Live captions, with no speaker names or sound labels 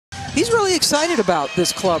he's really excited about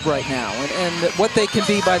this club right now and what they can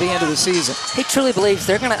be by the end of the season. He truly believes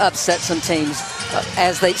they're going to upset some teams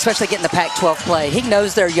as they, especially get in the Pac-12 play. He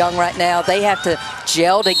knows they're young right now. They have to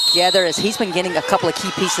gel together as he's been getting a couple of key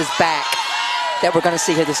pieces back that we're going to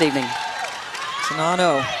see here this evening.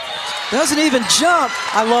 Czinano doesn't even jump.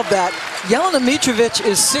 I love that. Jelena Mitrovic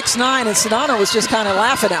is 6'9", and Czinano was just kind of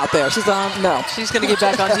laughing out there. She's no. She's going to get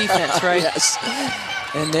back on defense, right? Yes.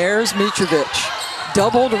 And there's Mitrovic.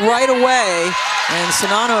 Doubled right away, and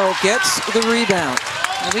Czinano gets the rebound.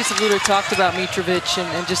 Lisa Bluder talked about Mitrovic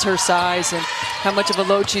and just her size and how much of a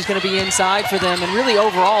load she's going to be inside for them, and really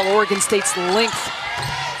overall Oregon State's length.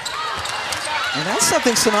 And that's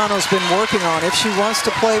something Czinano's been working on. If she wants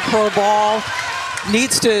to play pro ball,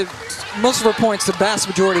 needs to, most of her points, the vast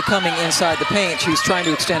majority coming inside the paint. She's trying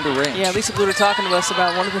to extend her range. Yeah, Lisa Bluder talking to us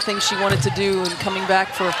about one of the things she wanted to do and coming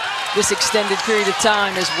back for this extended period of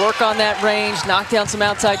time is work on that range, knock down some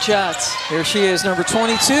outside shots. Here she is, number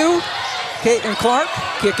 22, Caitlin Clark,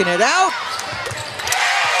 kicking it out.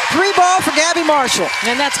 3-ball for Gabby Marshall.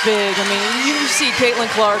 And that's big. I mean, you see Caitlin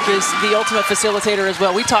Clark is the ultimate facilitator as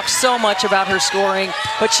well. We talk so much about her scoring,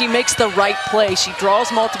 but she makes the right play. She draws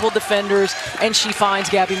multiple defenders, and she finds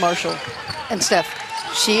Gabby Marshall. And Steph,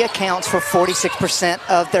 she accounts for 46%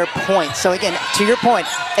 of their points. So again, to your point,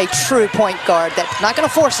 a true point guard that's not going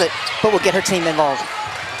to force it, but will get her team involved.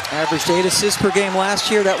 Averaged 8 assists per game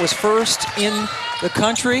last year. That was first in the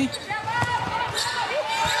country.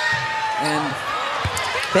 And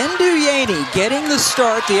Bendu Yaney getting the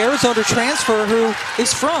start, the Arizona transfer who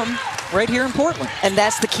is from right here in Portland. And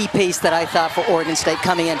that's the key piece that I thought for Oregon State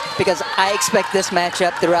coming in, because I expect this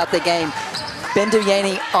matchup throughout the game. Bendu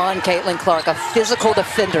Yaney on Caitlin Clark, a physical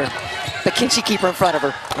defender, but can she keep her in front of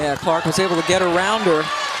her? Yeah, Clark was able to get around her.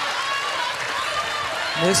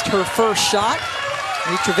 Missed her first shot.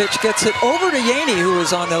 Mitrovic gets it over to Yaney, who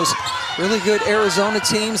was on those really good Arizona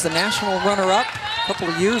teams, the national runner-up a couple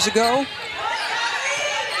of years ago.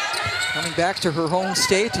 Coming back to her home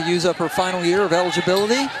state to use up her final year of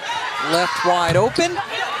eligibility. Left wide open.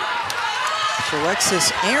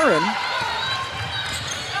 Alexis Aaron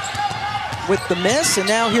with the miss, and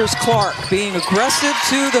now here's Clark being aggressive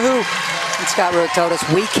to the hoop. And Scott Rueck told us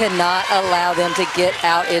we cannot allow them to get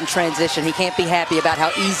out in transition. He can't be happy about how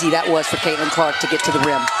easy that was for Caitlin Clark to get to the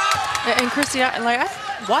rim. And Christy,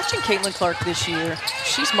 watching Caitlin Clark this year,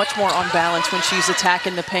 she's much more on balance when she's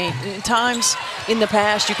attacking the paint. In times in the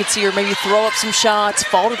past, you could see her maybe throw up some shots,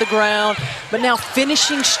 fall to the ground, but now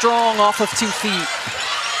finishing strong off of 2 feet.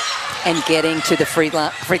 And getting to the free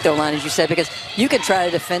throw line, as you said, because you can try to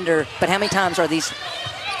defend her, but how many times are these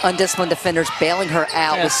undisciplined defenders bailing her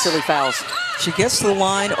out with silly fouls? She gets to the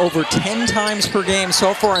line over 10 times per game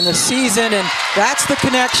so far in the season, and that's the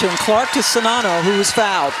connection. Clark to Czinano, who was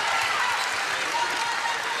fouled.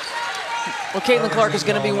 Well, Caitlin Clark is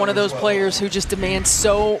going to be one of those players who just demands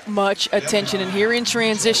so much attention. And here in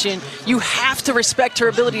transition, you have to respect her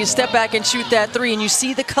ability to step back and shoot that three. And you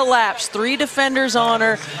see the collapse, 3 defenders on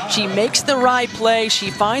her. She makes the right play.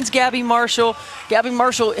 She finds Gabby Marshall. Gabby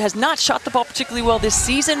Marshall has not shot the ball particularly well this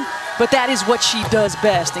season, but that is what she does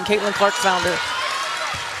best. And Caitlin Clark found her.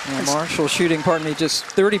 And Marshall shooting, just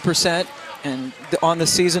 30%, and on the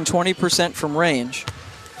season, 20% from range.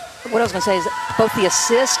 What I was going to say is both the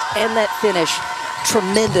assist and that finish,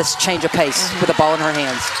 tremendous change of pace with the ball in her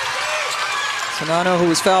hands. Czinano, who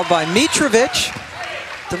was fouled by Mitrovic,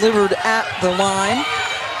 delivered at the line.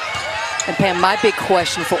 And Pam, my big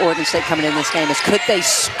question for Oregon State coming in this game is, could they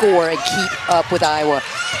score and keep up with Iowa?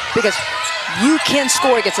 Because you can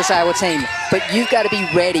score against this Iowa team, but you've got to be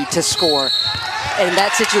ready to score. And in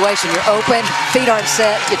that situation, you're open, feet aren't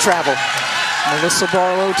set, you travel. Melissa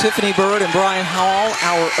Barlow, Tiffany Bird, and Brian Hall,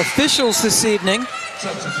 our officials this evening.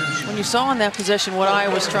 When you saw in that possession what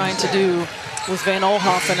Iowa's trying to do with Van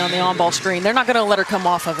Olhoffen on the on-ball screen, they're not going to let her come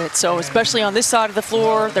off of it. So especially on this side of the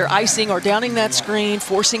floor, they're icing or downing that screen,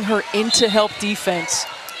 forcing her into help defense.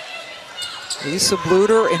 Lisa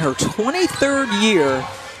Bluder in her 23rd year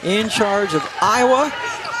in charge of Iowa.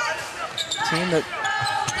 Team that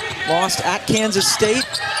lost at Kansas State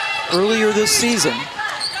earlier this season.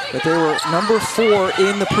 But they were number 4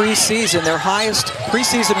 in the preseason, their highest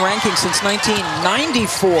preseason ranking since 1994.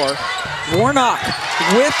 Warnock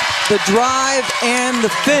with the drive and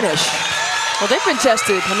the finish. Well, they've been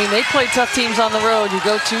tested. I mean, they played tough teams on the road. You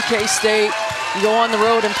go to K-State, you go on the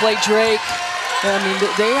road and play Drake. I mean,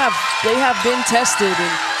 they have been tested.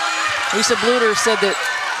 And Lisa Bluder said that,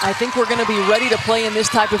 I think we're going to be ready to play in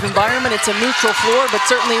this type of environment. It's a neutral floor, but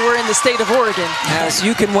certainly we're in the state of Oregon. As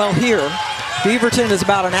you can well hear, Beaverton is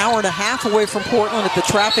about an hour and a half away from Portland if the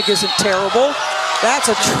traffic isn't terrible. That's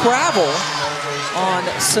a travel on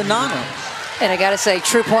Sonano. And I got to say,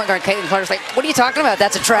 true point guard Caitlin Clark's like, what are you talking about?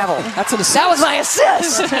 That's a travel. That's an assist. That was my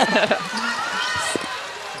assist.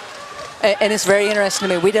 And it's very interesting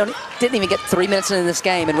to me. We didn't even get 3 minutes into this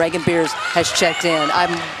game, and Reagan Beers has checked in.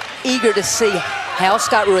 I'm eager to see how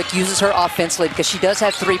Scott Ruick uses her offensively, because she does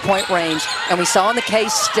have three-point range. And we saw in the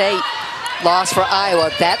K-State loss for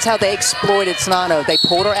Iowa, that's how they exploited Sonano. They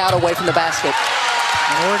pulled her out away from the basket.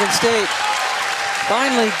 And Oregon State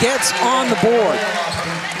finally gets on the board.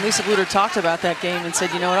 Lisa Bluder talked about that game and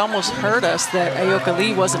said, you know, it almost hurt us that Ayoka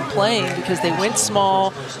Lee wasn't playing, because they went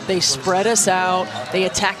small, they spread us out, they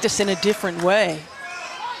attacked us in a different way.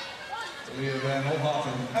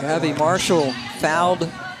 Gabby Marshall fouled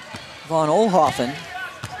Von Oelhoffen.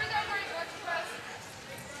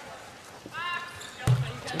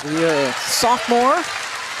 The sophomore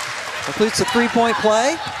completes a three-point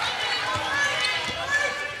play.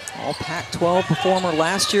 All Pac-12 performer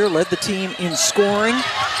last year, led the team in scoring.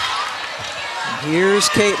 And here's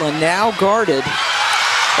Caitlin, now guarded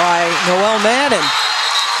by Noelle Mannon.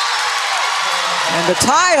 And the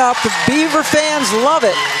tie-up, the Beaver fans love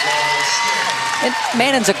it. And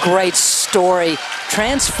Mannon's a great story.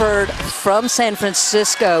 Transferred from San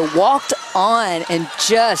Francisco, walked on, and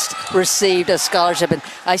just received a scholarship. And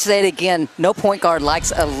I say it again, no point guard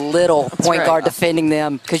likes a little point guard defending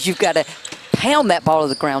them, because you've got to pound that ball to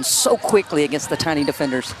the ground so quickly against the tiny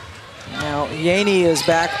defenders. Now, Yaney is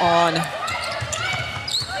back on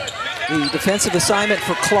the defensive assignment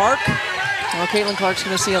for Clark. Well, Caitlin Clark's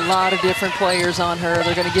going to see a lot of different players on her.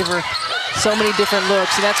 They're going to give her so many different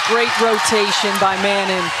looks, and that's great rotation by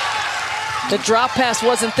Mannon. The drop pass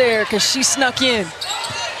wasn't there because she snuck in.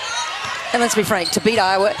 And let's be frank, to beat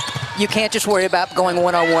Iowa, you can't just worry about going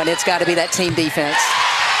one-on-one. It's got to be that team defense.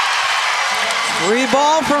 Free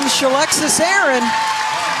ball from Shalexis Aaron.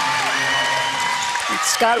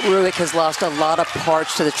 Scott Ruick has lost a lot of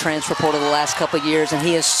parts to the transfer portal the last couple of years, and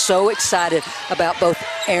he is so excited about both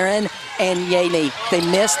Aaron and Yaney. They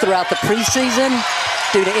missed throughout the preseason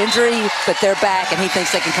due to injury, but they're back, and he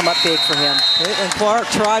thinks they can come up big for him. Caitlin Clark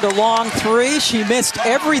tried a long three. She missed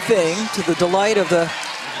everything, to the delight of the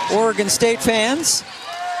Oregon State fans.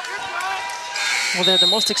 Well, they're the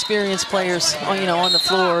most experienced players, you know, on the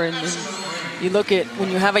floor, and you look at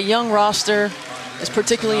when you have a young roster, it's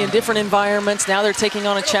particularly in different environments. Now they're taking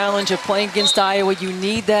on a challenge of playing against Iowa. You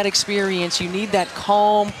need that experience. You need that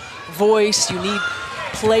calm voice. You need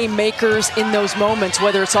playmakers in those moments,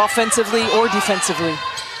 whether it's offensively or defensively.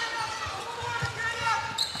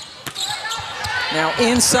 Now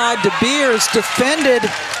inside De Beers, defended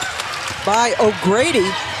by O'Grady.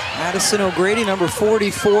 Madison O'Grady, number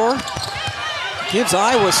 44. Gives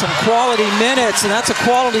Iowa some quality minutes, and that's a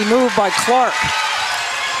quality move by Clark.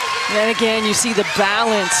 And again, you see the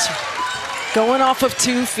balance. Going off of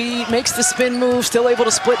 2 feet, makes the spin move, still able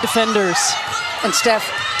to split defenders. And Steph,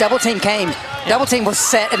 double team came. Yep. Double team was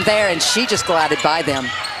set and there, and she just glided by them.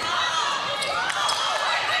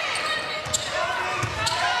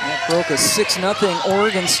 That broke a 6-0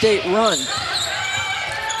 Oregon State run.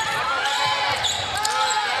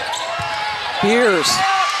 Beers.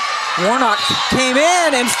 Warnock came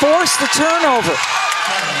in and forced the turnover.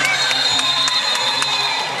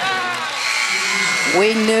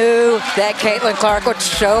 We knew that Caitlin Clark would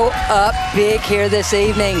show up big here this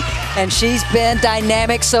evening, and she's been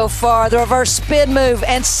dynamic so far. The reverse spin move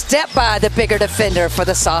and step by the bigger defender for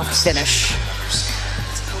the soft finish.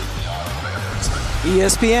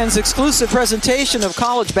 ESPN's exclusive presentation of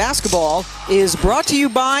college basketball is brought to you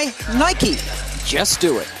by Nike. Just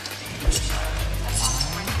do it.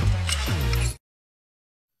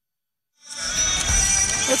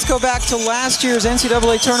 Let's go back to last year's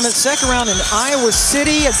NCAA tournament second round in Iowa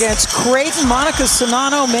City against Creighton. Monica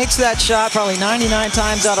Sonano makes that shot probably 99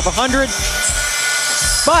 times out of 100.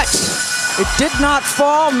 But it did not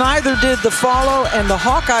fall, neither did the follow, and the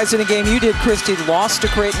Hawkeyes in a game you did, Christy, lost to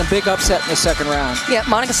Creighton, a big upset in the second round. Yeah,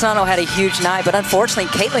 Monica Sonano had a huge night, but unfortunately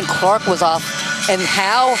Caitlin Clark was off. And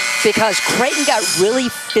how? Because Creighton got really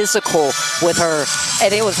physical with her.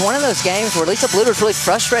 And it was one of those games where Lisa Bluder was really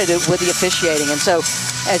frustrated with the officiating. And so,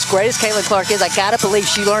 as great as Caitlin Clark is, I gotta believe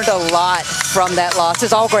she learned a lot from that loss,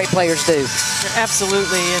 as all great players do.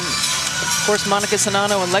 Absolutely, and of course Monica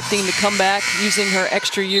Sonano electing to come back using her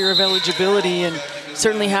extra year of eligibility, and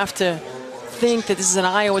certainly have to think that this is an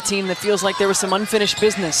Iowa team that feels like there was some unfinished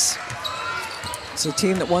business. It's a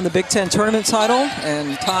team that won the Big Ten tournament title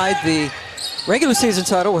and tied the regular season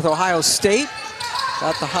title with Ohio State.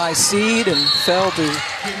 Got the high seed and fell to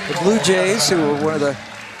the Blue Jays, who were one of the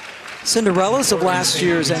Cinderellas of last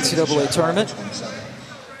year's NCAA tournament.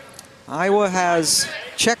 Iowa has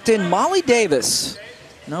checked in Molly Davis,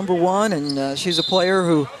 #1, and she's a player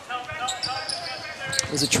who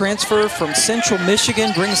is a transfer from Central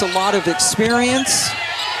Michigan, brings a lot of experience.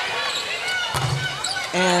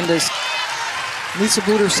 And as Lisa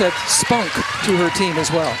Bluter said, spunk to her team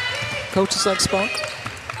as well. Coaches like spunk?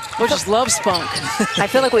 Coaches love spunk. I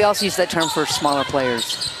feel like we also use that term for smaller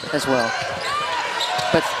players as well.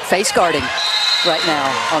 But face guarding right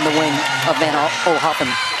now on the wing of Van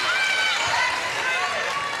Olhoffen.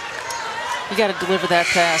 You got to deliver that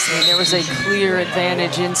pass. I mean, there was a clear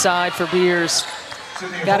advantage inside for Beers.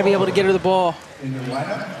 Got to be able to get her the ball.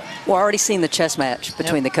 We're already seeing the chess match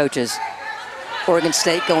between the coaches. Oregon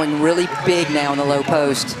State going really big now in the low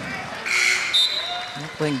post.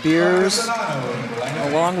 Playing Beers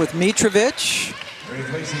along with Mitrovic.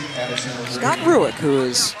 Scott Ruick, who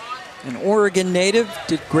is an Oregon native,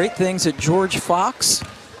 did great things at George Fox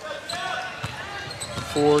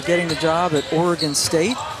before getting the job at Oregon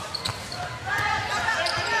State.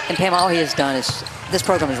 And Pam, all he has done is, this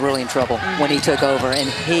program is really in trouble when he took over, and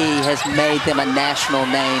he has made them a national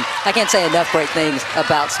name. I can't say enough great things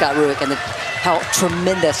about Scott Ruick and how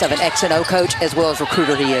tremendous of an X and O coach as well as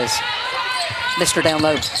recruiter he is. Mr. Down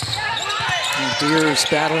Low. And Beers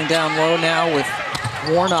battling down low now with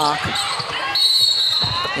Warnock.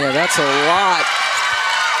 Yeah, that's a lot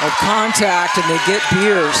of contact, and they get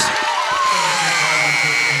Beers.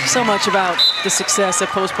 So much about the success of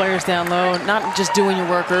post players down low, not just doing your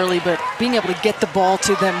work early, but being able to get the ball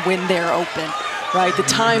to them when they're open, right? The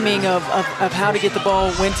timing of how to get the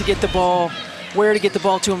ball, when to get the ball, where to get the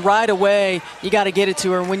ball to them. Right away, you got to get it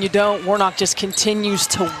to her. And when you don't, Warnock just continues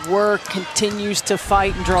to work, continues to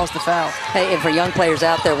fight, and draws the foul. Hey, and for young players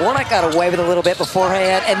out there, Warnock got away with a little bit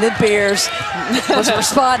beforehand, and then Beers was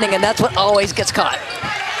responding, and that's what always gets caught.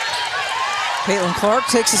 Caitlin Clark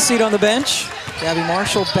takes a seat on the bench. Gabby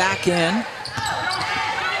Marshall back in.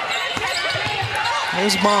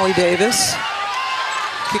 There's Molly Davis.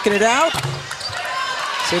 Kicking it out.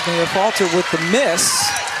 Sydney Falter with the miss.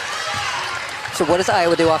 So what does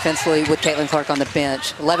Iowa do offensively with Caitlin Clark on the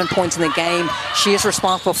bench? 11 points in the game. She is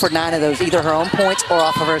responsible for 9 of those, either her own points or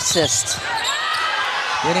off of her assists.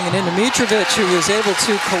 Getting it into Mitrovic, who was able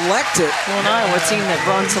to collect it. Well, an Iowa team that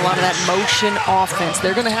runs a lot of that motion offense,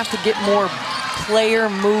 they're going to have to get more player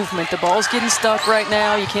movement. The ball's getting stuck right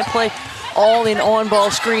now. You can't play all in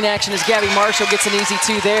on-ball screen action as Gabby Marshall gets an easy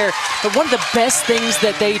 2 there. But one of the best things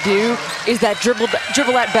that they do is that dribble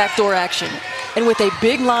that backdoor action. And with a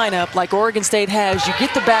big lineup like Oregon State has, you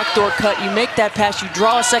get the backdoor cut, you make that pass, you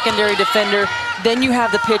draw a secondary defender, then you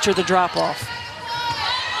have the pitch or the drop-off.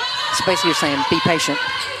 So basically you're saying, be patient.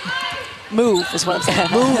 Move is what I'm saying.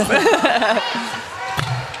 Move.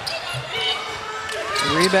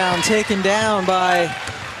 Rebound taken down by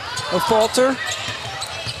Falter.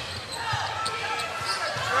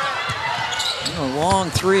 A long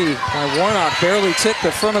 3 by Warnock, barely took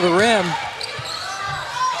the front of the rim.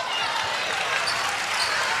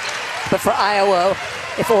 But for Iowa,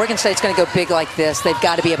 if Oregon State's going to go big like this, they've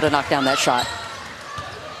got to be able to knock down that shot.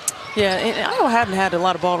 Yeah, and Iowa haven't had a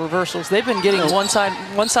lot of ball reversals. They've been getting one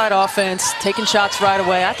side offense, taking shots right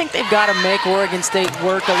away. I think they've got to make Oregon State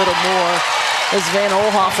work a little more as Van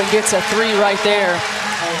Olhoffen gets a 3 right there.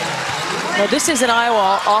 Now, this is an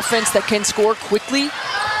Iowa offense that can score quickly,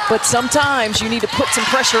 but sometimes you need to put some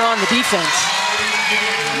pressure on the defense.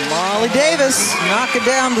 Molly Davis knocking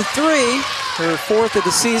down the 3. Her 4th of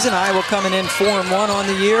the season. Iowa coming in 4-1 on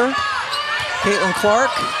the year. Caitlin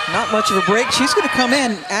Clark, not much of a break. She's going to come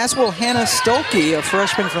in, as will Hannah Stolke, a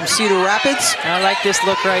freshman from Cedar Rapids. I like this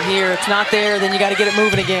look right here. It's not there, then you got to get it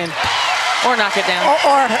moving again. Or knock it down.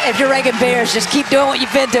 Or if you're Reagan Bears, just keep doing what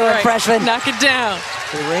you've been doing, right. freshman. Knock it down.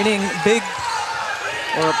 The reigning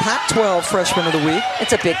Pac-12 freshman of the week.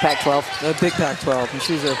 It's a big Pac-12. A big Pac-12, and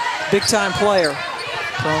she's a big-time player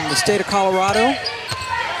from the state of Colorado.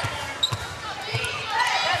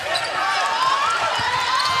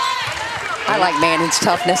 I like Manning's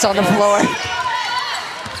toughness on the floor.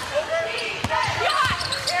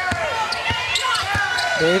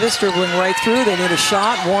 Davis dribbling right through. They need a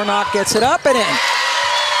shot. Warnock gets it up and in.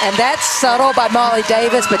 And that's subtle by Molly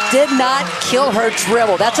Davis, but did not kill her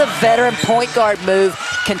dribble. That's a veteran point guard move.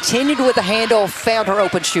 Continued with the handle, found her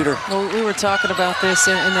open shooter. Well, we were talking about this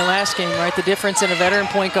in the last game, right? The difference in a veteran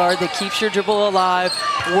point guard that keeps your dribble alive,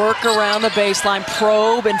 work around the baseline,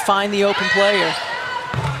 probe, and find the open player.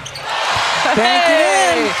 Bank it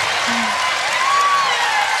in.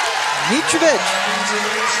 Mitrovic.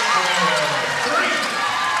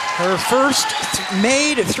 Her first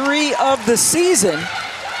made 3 of the season.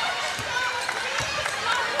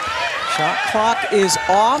 Shot clock is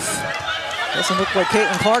off. Doesn't look like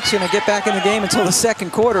Caitlin Clark's going to get back in the game until the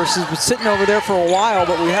second quarter. She's been sitting over there for a while,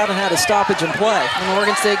 but we haven't had a stoppage in play. And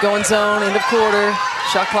Oregon State going zone, end of quarter.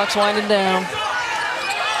 Shot clock's winding down.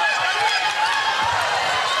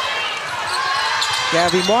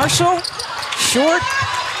 Gabby Marshall, short.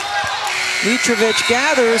 Mitrovic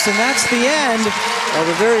gathers, and that's the end of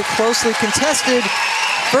a very closely contested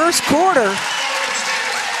first quarter.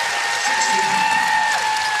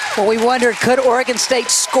 Well, we wondered, could Oregon State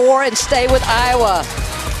score and stay with Iowa?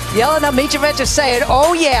 Jelena Mitrovic is saying,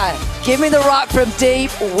 oh yeah, give me the rock from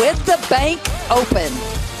deep with the bank open.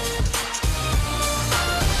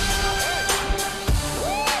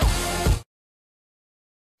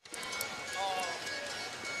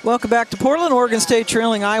 Welcome back to Portland. Oregon State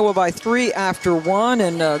trailing Iowa by 3 after 1.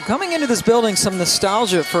 And coming into this building, some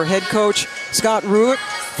nostalgia for head coach Scott Rueck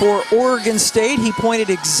for Oregon State. He pointed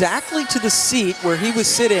exactly to the seat where he was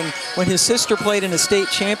sitting when his sister played in a state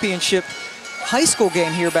championship high school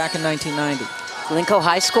game here back in 1990. Glencoe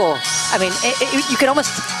High School. I mean, you can almost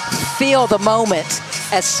feel the moment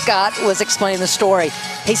as Scott was explaining the story.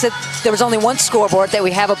 He said there was only one scoreboard that we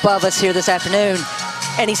have above us here this afternoon.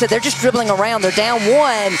 And he said they're just dribbling around. They're down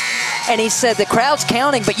 1. And he said the crowd's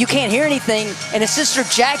counting, but you can't hear anything. And his sister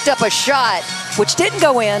jacked up a shot, which didn't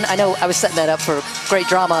go in. I know I was setting that up for great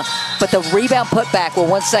drama. But the rebound put back with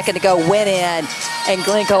 1 second to go went in. And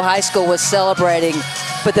Glencoe High School was celebrating.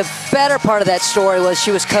 But the better part of that story was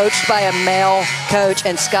she was coached by a male coach.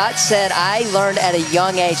 And Scott said, I learned at a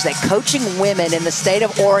young age that coaching women in the state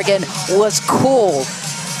of Oregon was cool.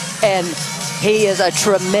 And he is a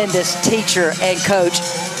tremendous teacher and coach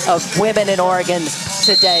of women in Oregon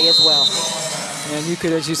today as well. And you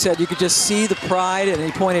could, as you said, you could just see the pride, and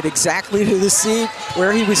he pointed exactly to the seat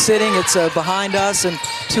where he was sitting. It's behind us and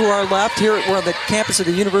to our left. Here we're on the campus of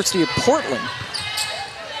the University of Portland.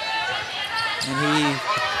 And he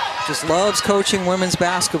just loves coaching women's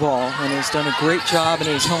basketball and has done a great job in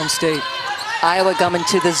his home state. Iowa coming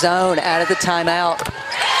to the zone out of the timeout.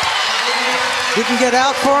 Didn't get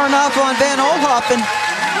out far enough on Van Oelhoffen.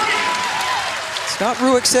 Scott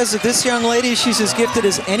Rueck says that this young lady, she's as gifted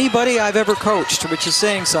as anybody I've ever coached, which is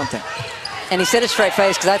saying something. And he said it straight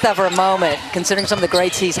face, because I thought for a moment, considering some of the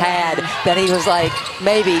greats he's had, that he was like,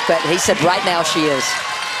 maybe, but he said right now she is.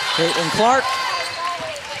 Caitlin Clark.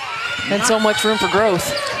 And so much room for growth.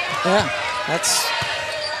 Yeah, that's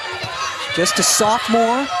just a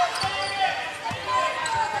sophomore.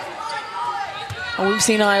 We've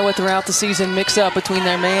seen Iowa throughout the season mix up between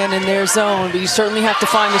their man and their zone, but you certainly have to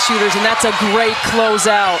find the shooters, and that's a great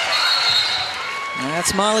closeout.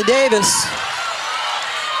 That's Molly Davis.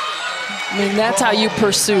 I mean, that's how you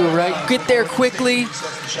pursue, right? Get there quickly,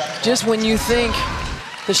 just when you think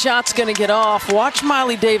the shot's gonna get off. Watch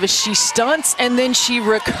Molly Davis, she stunts and then she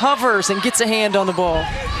recovers and gets a hand on the ball.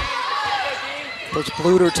 Coach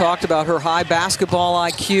Bluter talked about her high basketball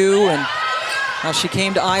IQ and how she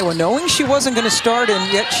came to Iowa knowing she wasn't going to start,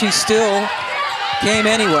 and yet she still came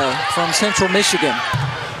anyway from Central Michigan.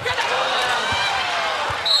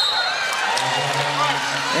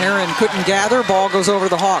 Aaron couldn't gather, ball goes over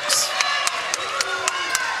the Hawks.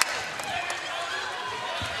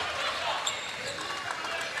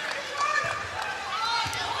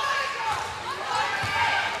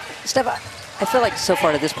 Steph, I feel like so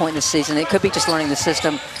far to this point in the season, it could be just learning the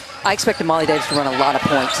system. I expected Molly Davis to run a lot of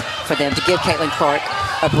points for them, to give Caitlin Clark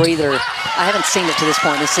a breather. I haven't seen it to this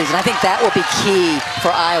point in the season. I think that will be key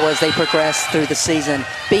for Iowa as they progress through the season,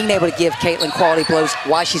 being able to give Caitlin quality blows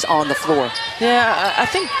while she's on the floor. Yeah, I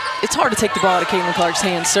think it's hard to take the ball out of Caitlin Clark's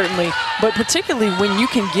hands, certainly, but particularly when you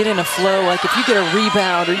can get in a flow, like if you get a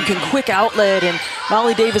rebound or you can quick outlet and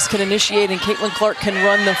Molly Davis can initiate and Caitlin Clark can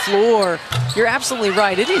run the floor, you're absolutely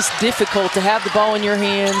right. It is difficult to have the ball in your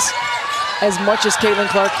hands as much as Caitlin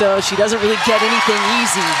Clark does. She doesn't really get anything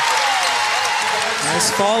easy. Nice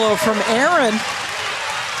follow from Aaron,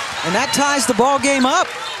 and that ties the ball game up.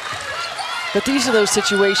 But these are those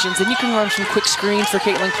situations, and you can run some quick screens for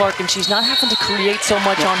Caitlin Clark, and she's not having to create so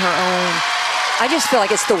much on her own. I just feel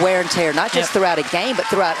like it's the wear and tear, not just throughout a game, but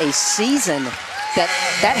throughout a season,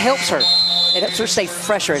 that helps her. It helps her stay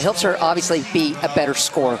fresher. It helps her obviously be a better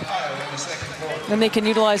scorer. And they can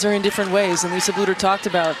utilize her in different ways. And Lisa Bluter talked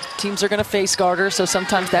about teams are going to face guard her, so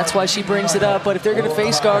sometimes that's why she brings it up. But if they're going to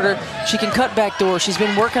face guard her, she can cut back door. She's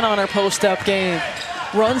been working on her post-up game.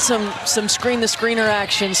 Run some screen-the-screener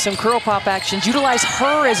actions, some curl pop actions. Utilize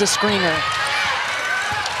her as a screener.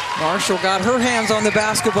 Marshall got her hands on the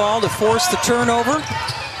basketball to force the turnover.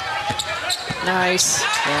 Nice.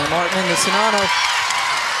 And Martin Indesenano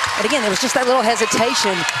And again, there was just that little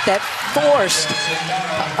hesitation that forced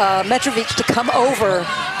Mitrovic to come over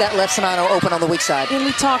that left Sonano open on the weak side. And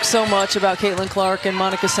we talk so much about Caitlin Clark and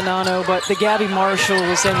Monica Sonano, but the Gabby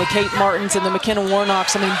Marshalls and the Kate Martins and the McKenna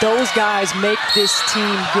Warnocks, I mean, those guys make this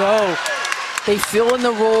team go. They fill in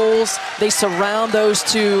the roles. They surround those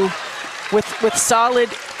two with solid,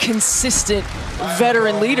 consistent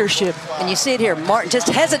veteran leadership. And you see it here. Martin just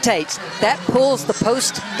hesitates. That pulls the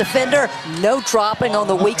post defender. No dropping on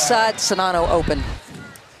the weak side. Sonano open.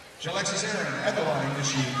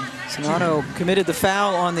 Sonano committed the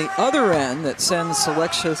foul on the other end that sends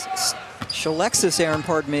Shalexis Aaron,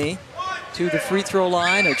 pardon me, to the free throw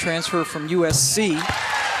line, a transfer from USC.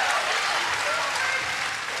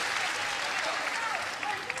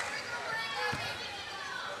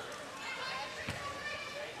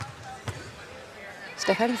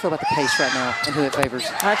 Steph, how do you feel about the pace right now and who it favors?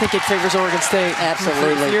 I think it favors Oregon State.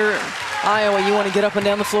 Absolutely. If you're Iowa, you want to get up and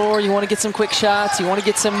down the floor, you want to get some quick shots, you want to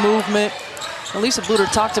get some movement. Lisa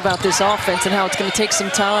Bluder talked about this offense and how it's going to take some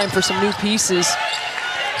time for some new pieces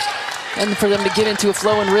and for them to get into a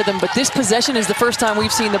flow and rhythm. But this possession is the first time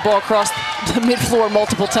we've seen the ball cross the mid-floor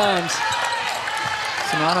multiple times.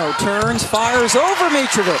 Sonano turns, fires over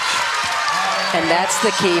Mitrovic. And that's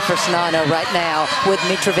the key for Sonano right now with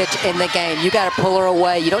Mitrovic in the game. You got to pull her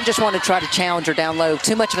away. You don't just want to try to challenge her down low.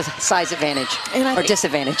 Too much of a size advantage or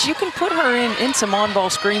disadvantage. You can put her in some on-ball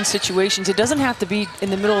screen situations. It doesn't have to be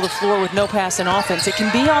in the middle of the floor with no pass and offense. It can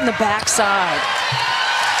be on the backside.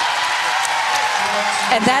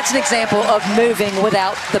 And that's an example of moving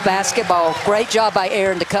without the basketball. Great job by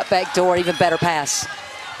Aaron to cut back door, even better pass.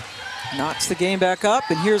 Knocks the game back up,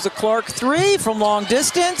 and here's a Clark three from long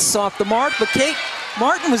distance, off the mark, but Kate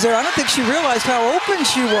Martin was there. I don't think she realized how open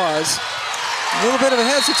she was. A little bit of a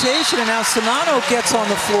hesitation, and now Sonano gets on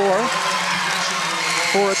the floor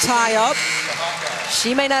for a tie-up.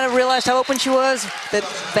 She may not have realized how open she was, but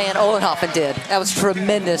Van Olenhoffen did. That was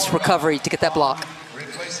tremendous recovery to get that block.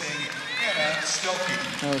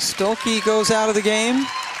 Stolke goes out of the game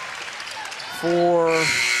for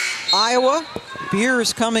Iowa.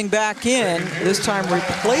 Beers coming back in, this time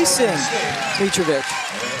replacing Mitrovic.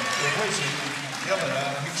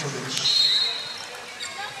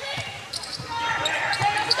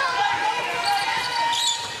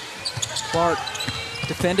 Clark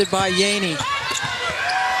defended by Yaney.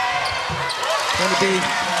 Going to be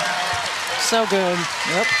so good.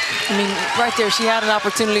 Yep. I mean, right there, she had an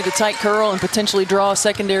opportunity to tight curl and potentially draw a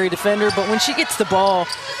secondary defender, but when she gets the ball,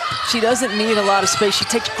 she doesn't need a lot of space. She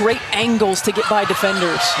takes great angles to get by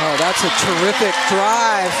defenders. Oh, that's a terrific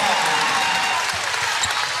drive.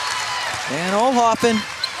 Van Olenhoffen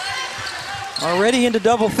already into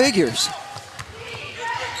double figures.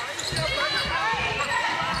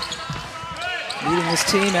 Leading this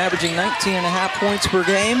team, averaging 19.5 points per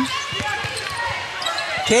game.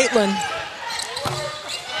 Caitlin.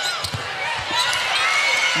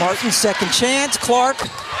 Martin, second chance. Clark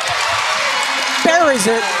buries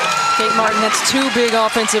it. Kate Martin, that's 2 big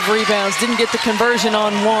offensive rebounds. Didn't get the conversion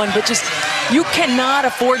on one, but just, you cannot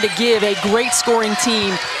afford to give a great scoring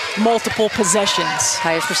team multiple possessions.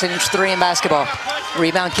 Highest percentage 3 in basketball.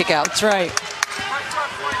 Rebound, kick out. That's right.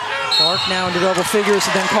 Clark now into double figures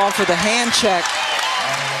and then called for the hand check.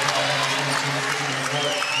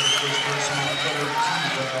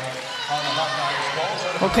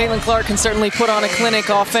 Well, Caitlin Clark can certainly put on a clinic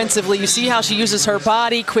offensively. You see how she uses her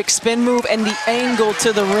body, quick spin move, and the angle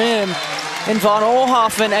to the rim. And Van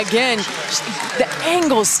Olenhoffen, again, the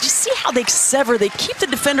angles, just see how they sever. They keep the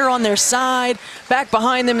defender on their side, back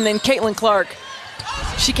behind them, and then Caitlin Clark,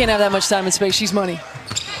 she can't have that much time and space. She's money.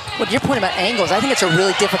 Well, your point about angles, I think it's a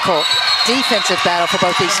really difficult defensive battle for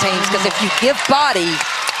both these teams, because if you give body,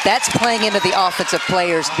 that's playing into the offensive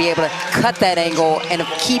players to be able to cut that angle and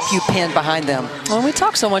keep you pinned behind them. Well, we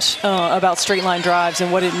talk so much about straight line drives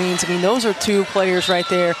and what it means. I mean, those are 2 players right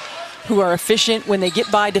there who are efficient. When they get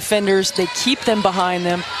by defenders, they keep them behind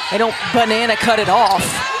them. They don't banana cut it off.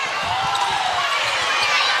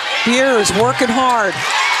 Beer is working hard.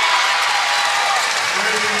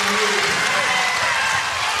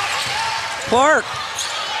 Clark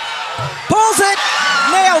pulls it,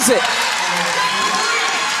 nails it.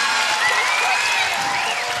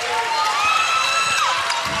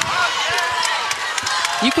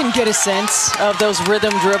 You can get a sense of those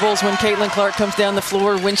rhythm dribbles when Caitlin Clark comes down the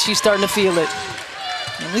floor, when she's starting to feel it.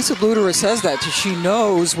 And Lisa Bluder says that, she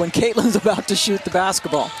knows when Caitlin's about to shoot the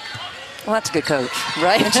basketball. Well, that's a good coach,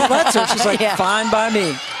 right? And she lets her. She's like, yeah. Fine by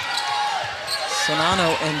me.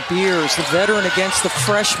 Sonano and Beers, the veteran against the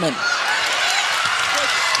freshman.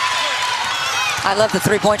 I love the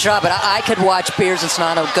 3-point shot, but I could watch Beers and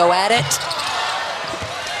Sonano go at it.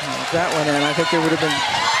 that one in. I think there would have been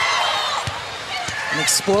an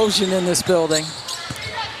explosion in this building.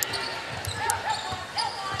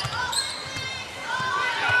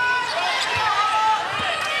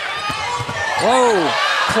 Whoa,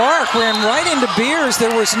 Clark ran right into Beers.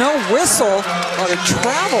 There was no whistle, but a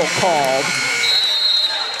travel called.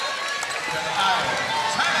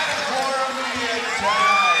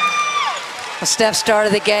 Steph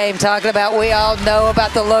started the game talking about we all know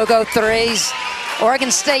about the logo threes.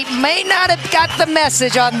 Oregon State may not have got the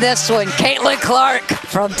message on this one. Caitlin Clark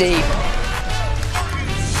from deep.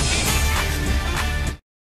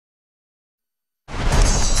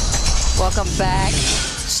 Welcome back.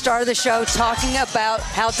 Start of the show talking about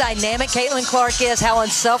how dynamic Caitlin Clark is, how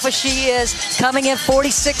unselfish she is. Coming in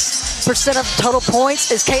 46% of total points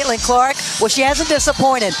is Caitlin Clark. Well, she hasn't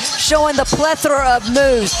disappointed, showing the plethora of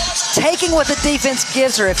moves, taking what the defense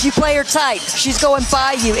gives her. If you play her tight, she's going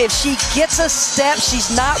by you. If she gets a step, she's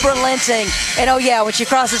not relenting. And oh yeah, when she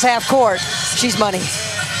crosses half court, she's money.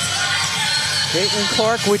 Caitlin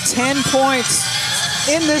Clark with 10 points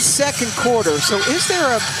in this second quarter. So is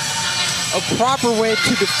there a proper way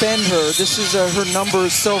to defend her? This is her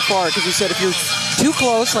numbers so far, because you said if you're too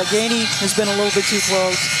close, like Gainey has been a little bit too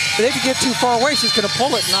close, but if you get too far away, she's going to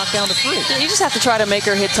pull it and knock down the three. You just have to try to make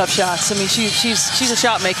her hit tough shots. I mean, she's a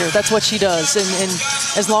shot maker. That's what she does. And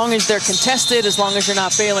as long as they're contested, as long as you're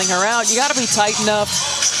not bailing her out, you got to be tight enough,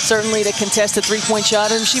 certainly, to contest a three-point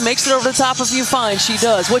shot. And if she makes it over the top of you, fine, she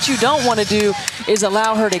does. What you don't want to do is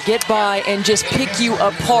allow her to get by and just pick you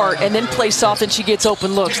apart and then play soft and she gets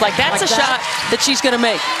open looks. Like, that's a shot that she's going to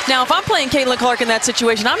make. Now, if I'm playing Caitlin Clark in that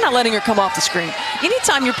situation, I'm not letting her come off the screen.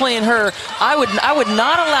 Anytime you're playing her, I would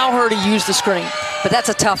not allow her to use the screen. But that's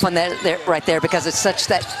a tough one right there, because it's such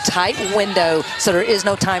that tight window, so there is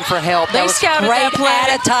no time for help. They scouted that play.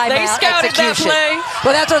 At a timeout They scouted execution. that play.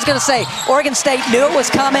 Well, that's what I was going to say. Oregon State knew it was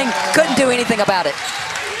coming, couldn't do anything about it.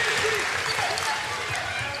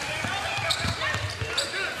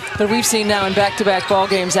 But we've seen now in back-to-back ball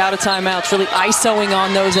games, out of timeouts, really ISOing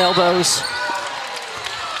on those elbows.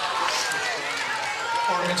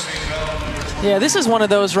 Yeah, this is one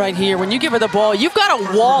of those right here. When you give her the ball, you've got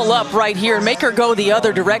to wall up right here and make her go the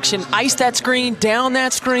other direction. Ice that screen, down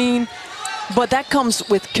that screen. But that comes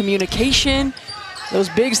with communication. Those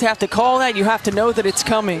bigs have to call that. You have to know that it's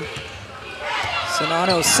coming.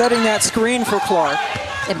 Sonano setting that screen for Clark.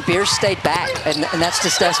 And Beers stayed back, and that's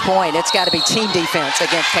to Steph's point. It's got to be team defense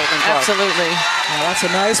against Caitlin Clark. Absolutely. Now, that's a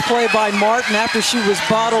nice play by Martin after she was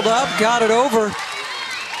bottled up, got it over.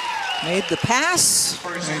 Made the pass,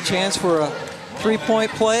 and a chance for a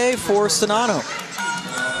three-point play for Sonano.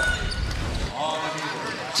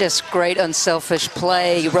 Just great unselfish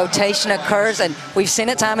play. Rotation occurs, and we've seen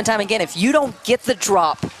it time and time again. If you don't get the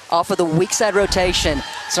drop off of the weak side rotation,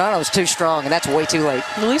 Sonano is too strong, and that's way too late.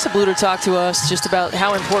 Lisa Bluter talked to us just about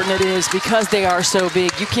how important it is because they are so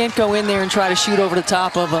big. You can't go in there and try to shoot over the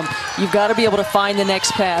top of them. You've got to be able to find the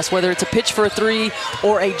next pass, whether it's a pitch for a three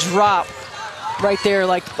or a drop right there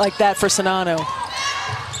like that for Sonano.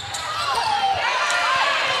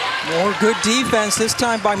 More good defense, this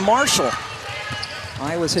time by Marshall.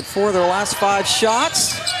 Iowa's hit 4 of their last 5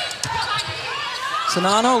 shots.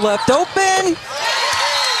 Sonano left open.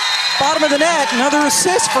 Bottom of the net, another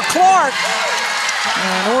assist for Clark.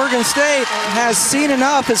 And Oregon State has seen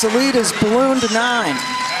enough as the lead has ballooned to 9.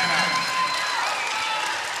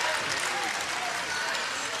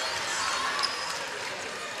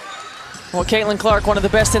 Well, Caitlin Clark, one of the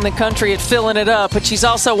best in the country at filling it up, but she's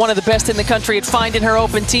also one of the best in the country at finding her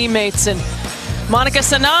open teammates. And Monica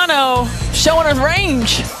Sonano showing her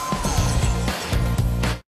range.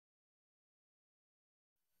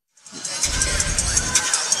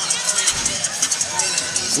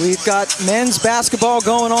 We've got men's basketball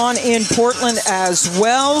going on in Portland as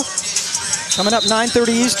well. Coming up 9:30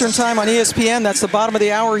 Eastern time on ESPN. That's the bottom of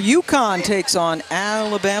the hour. UConn takes on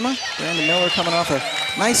Alabama. Brandon Miller coming off a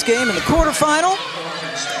nice game in the quarterfinal.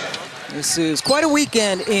 This is quite a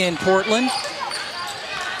weekend in Portland.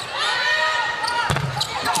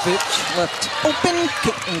 Pitch left open.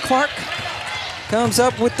 Caitlin Clark comes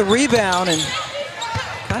up with the rebound, and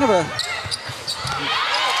kind of a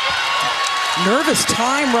nervous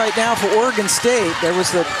time right now for Oregon State. There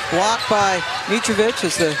was the block by Mitrovic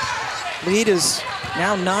as the lead is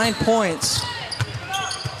now 9 points.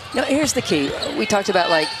 You know, here's the key. We talked about,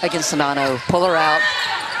 like, against Sonano, pull her out,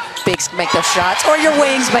 bigs make those shots, or your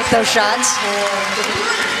wings make those shots.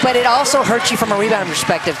 But it also hurts you from a rebounding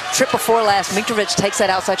perspective. Trip before last, Mitrovic takes that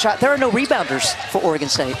outside shot. There are no rebounders for Oregon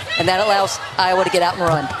State, and that allows Iowa to get out and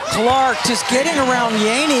run. Clark just getting around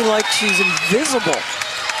Yaney like she's invisible.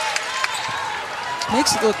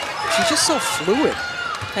 Makes it look, she's just so fluid.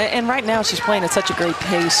 And right now she's playing at such a great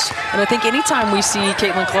pace. And I think anytime we see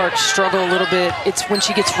Caitlin Clark struggle a little bit, it's when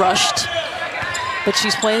she gets rushed. But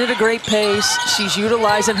she's playing at a great pace. She's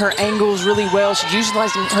utilizing her angles really well. She's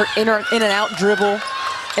utilizing her in and out dribble.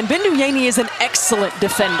 And Bindu Yaney is an excellent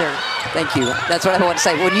defender. Thank you. That's what I want to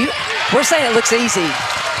say. We're saying it looks easy.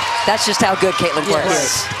 That's just how good Caitlin Clark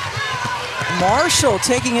is. Marshall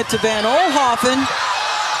taking it to Van Olhoffen.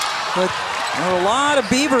 But there were a lot of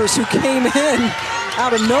Beavers who came in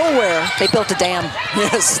out of nowhere. They built a dam.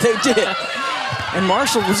 Yes, they did. And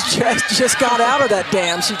Marshall was just got out of that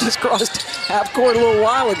dam. She just crossed half court a little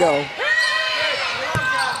while ago.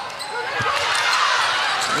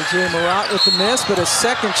 AJ Marat with the miss, but a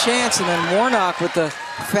second chance, and then Warnock with the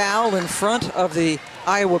foul in front of the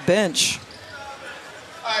Iowa bench.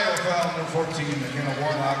 Iowa foul number 14, McKenna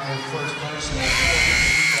Warnock, her first personal.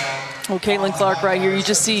 Oh, Caitlin Clark right here. You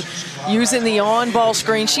just see using the on-ball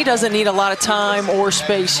screen. She doesn't need a lot of time or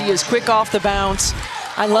space. She is quick off the bounce.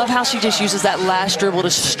 I love how she just uses that last dribble to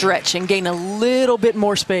stretch and gain a little bit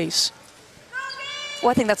more space. Well,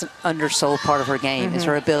 I think that's an undersold part of her game, is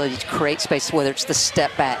her ability to create space, whether it's the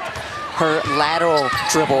step back. Her lateral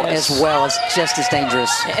dribble as well is just as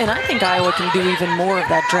dangerous. And I think Iowa can do even more of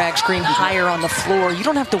that drag screen higher on the floor. You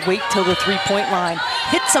don't have to wait till the three-point line.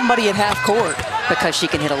 Hit somebody at half court. Because she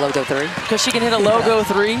can hit a logo three. Because she can hit a logo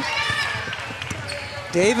three.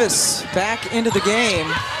 Davis back into the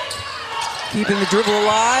game. Keeping the dribble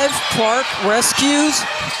alive. Clark rescues.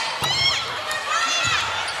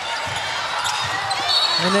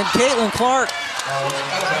 And then Caitlin Clark,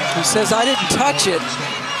 who says, I didn't touch it.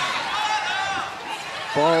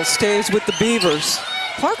 Ball stays with the Beavers.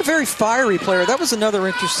 Clark, a very fiery player. That was another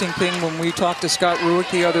interesting thing when we talked to Scott Ruick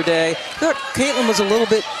the other day. I thought Caitlin was a little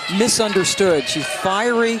bit misunderstood. She's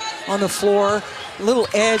fiery on the floor, a little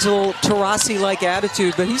edge, a little Taurasi-like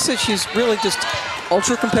attitude, but he said she's really just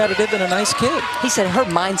ultra competitive and a nice kid. He said her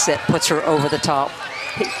mindset puts her over the top.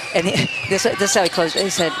 This is how he closed it. He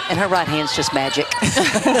said, and her right hand's just magic.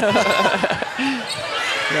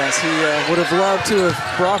 Yes, he would have loved to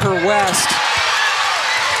have brought her west.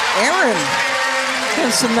 Aaron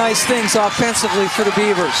doing some nice things offensively for the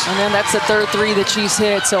Beavers. And then that's the third three that she's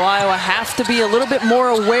hit. So Iowa have to be a little bit more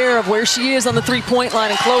aware of where she is on the three-point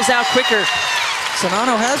line and close out quicker.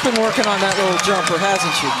 Sonano has been working on that little jumper,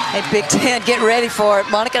 hasn't she? Hey, Big Ten, get ready for it.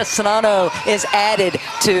 Monica Sonano is added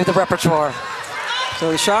to the repertoire.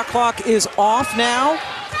 So the shot clock is off now.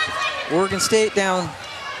 Oregon State down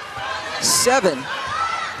 7.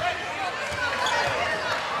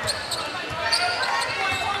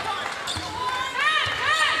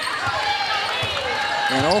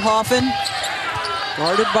 And Olhoffen,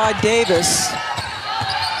 guarded by Davis.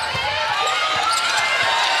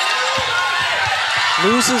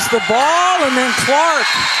 Loses the ball, and then Clark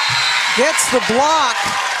gets the block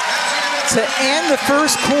to end the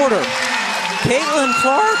first quarter. Caitlin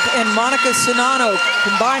Clark and Monica Sonano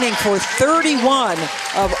combining for 31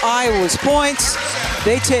 of Iowa's points.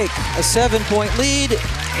 They take a 7-point lead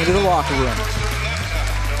into the locker room.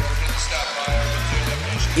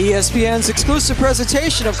 ESPN's exclusive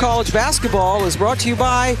presentation of college basketball is brought to you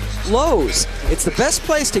by Lowe's. It's the best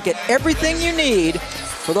place to get everything you need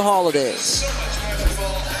for the holidays.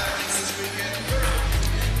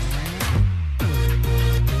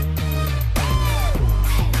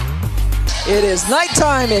 It is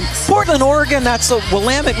nighttime in Portland, Oregon. That's the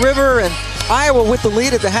Willamette River, and Iowa with the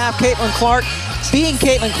lead at the half. Caitlin Clark being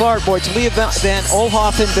Caitlin Clark, boy. Talia Van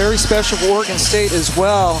Olhoffen, very special for Oregon State as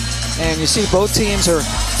well. And you see both teams are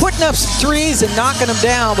putting up some threes and knocking them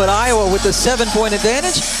down, but Iowa with the 7-point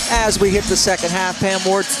advantage as we hit the second half. Pam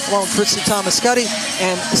Ward along with Christy Thomas-Scuddy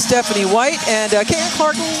and Stephanie White. And Caitlin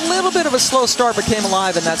Clark, a little bit of a slow start, but came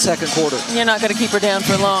alive in that second quarter. You're not going to keep her down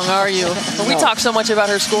for long, are you? But we talk so much about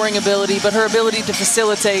her scoring ability, but her ability to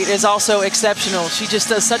facilitate is also exceptional. She just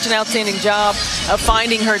does such an outstanding job of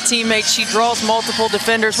finding her teammates. She draws multiple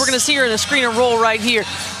defenders. We're going to see her in the screen and roll right here.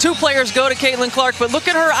 2 players go to Caitlin Clark, but look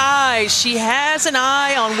at her eyes. She has an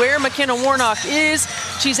eye on where McKenna Warnock is.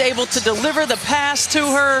 She's able to deliver the pass to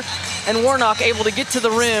her, and Warnock able to get to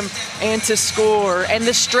the rim and to score. And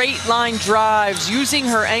the straight line drives, using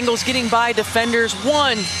her angles, getting by defenders.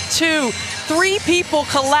 1, 2, 3 people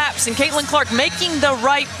collapse, and Caitlin Clark making the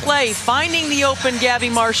right play, finding the open Gabby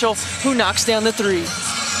Marshall, who knocks down the 3.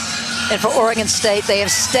 And for Oregon State, they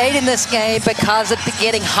have stayed in this game because of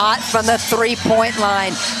getting hot from the three-point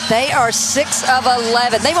line. They are 6 of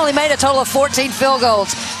 11. They've only made a total of 14 field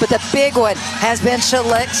goals, but the big one has been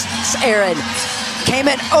Shalex Aaron. Came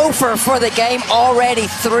in 0 for the game already,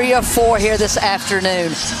 3 of 4 here this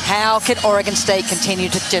afternoon. How can Oregon State continue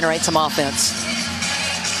to generate some offense?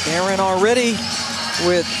 Aaron already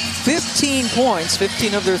with 15 points,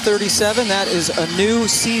 15 of their 37. That is a new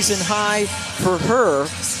season high for her.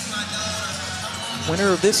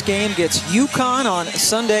 Winner of this game gets UConn on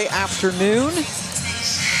Sunday afternoon.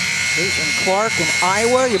 Caitlin Clark and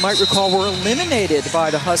Iowa, you might recall, were eliminated by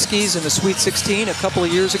the Huskies in the Sweet 16 a couple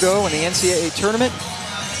of years ago in the NCAA tournament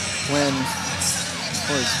when it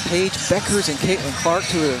was Paige Beckers and Caitlin Clark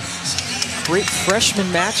to a great freshman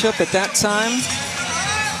matchup at that time.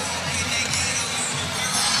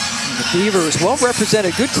 And the Beavers, well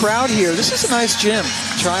represented, good crowd here. This is a nice gym.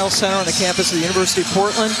 Child Center on the campus of the University of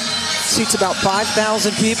Portland. Seats about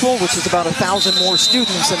 5,000 people, which is about 1,000 more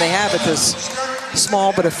students than they have at this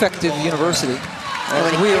small but effective university.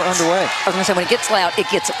 We are underway. I was going to say, when it gets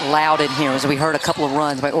loud in here, as we heard a couple of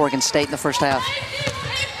runs by Oregon State in the first half.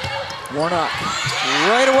 Warnock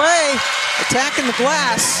right away, attacking the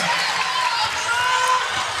glass.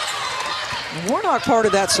 Warnock part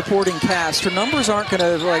of that supporting cast. Her numbers aren't going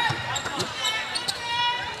to like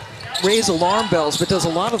raise alarm bells, but does a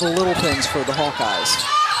lot of the little things for the Hawkeyes.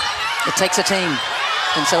 It takes a team.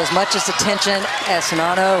 And so as much as attention as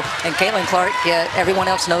Sonano and Caitlin Clark get, everyone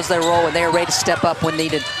else knows their role and they are ready to step up when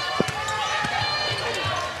needed.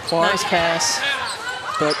 Clark. Nice pass.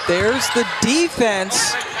 But there's the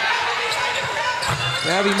defense.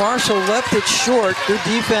 Gabby Marshall left it short. Good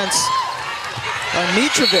defense by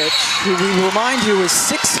Mitrovic, who we remind you is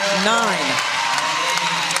 6'9".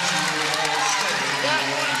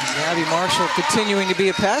 Gabby Marshall continuing to be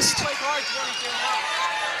a pest.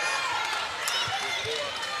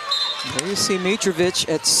 There you see Mitrovic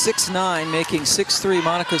at 6'9", making 6'3"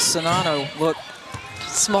 Monica Sonano look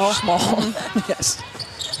small. Yes.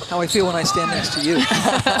 How I feel when I stand next to you.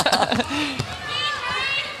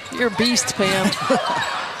 You're a beast, Pam.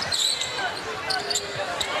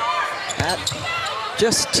 That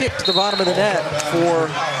just tipped the bottom of the net for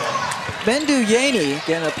Bendu Yaney,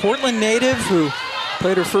 again a Portland native who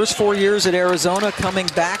played her first 4 years at Arizona, coming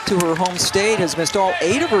back to her home state, has missed all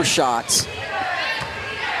 8 of her shots.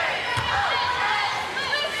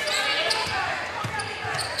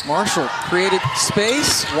 Marshall created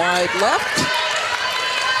space, wide left.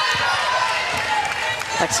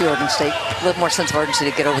 I see Oregon State, a little more sense of urgency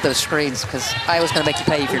to get over those screens because Iowa's going to make you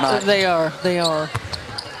pay if you're not. They are.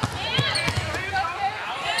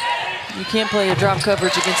 You can't play a drop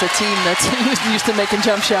coverage against a team that's used to making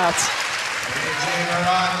jump shots.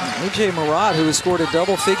 AJ Murad, who has scored a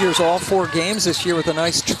double figures all 4 games this year with a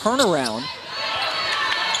nice turnaround.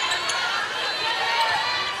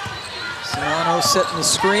 Sonano setting the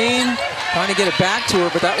screen, trying to get it back to her,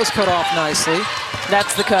 but that was cut off nicely.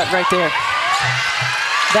 That's the cut right there.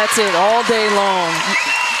 That's it all day long.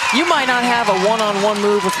 You might not have a one-on-one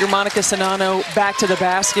move with your Monica Sonano back to the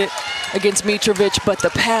basket against Mitrovic, but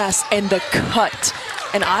the pass and the cut.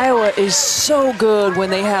 And Iowa is so good when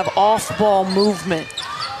they have off-ball movement.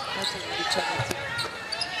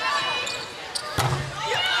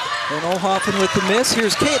 And Olhoffen with the miss.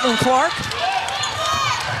 Here's Caitlin Clark.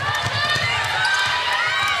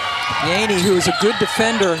 Yaney, who is a good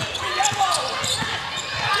defender,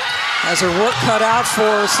 has her work cut out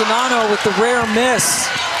for Sonano with the rare miss.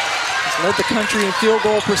 Has led the country in field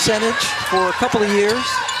goal percentage for a couple of years.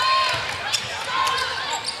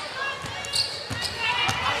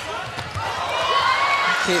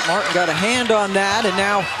 Kate Martin got a hand on that, and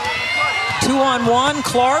now 2-on-1.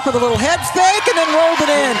 Clark with a little head fake and then rolled it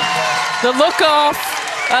in. The look off.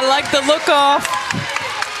 I like the look off.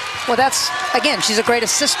 Well, that's, again, she's a great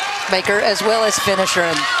assist maker as well as finisher.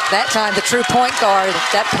 And that time, the true point guard,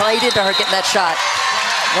 that played into her getting that shot.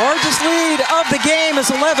 Largest lead of the game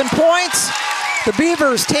is 11 points. The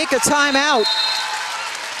Beavers take a timeout.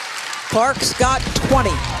 Clark's got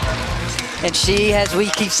 20. And she, as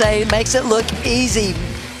we keep saying, makes it look easy.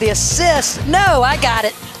 The assist, no, I got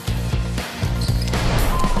it.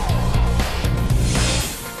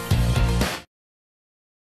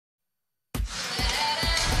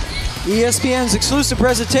 ESPN's exclusive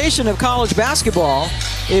presentation of college basketball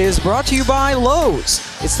is brought to you by Lowe's.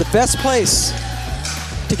 It's the best place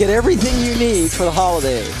to get everything you need for the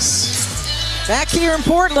holidays. Back here in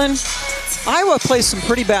Portland, Iowa plays some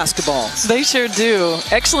pretty basketball. They sure do.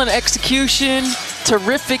 Excellent execution,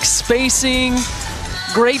 terrific spacing,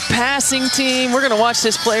 great passing team. We're going to watch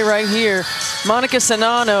this play right here. Monica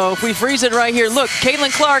Sonano, if we freeze it right here, look,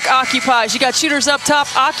 Caitlin Clark occupies. You got shooters up top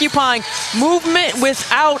occupying. Movement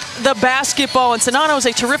without the basketball. And Sonano is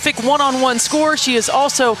a terrific one-on-one scorer. She is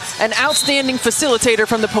also an outstanding facilitator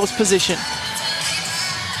from the post position.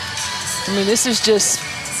 I mean, this is just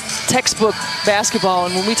textbook basketball.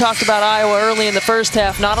 And when we talked about Iowa early in the first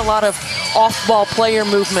half, not a lot of off-ball player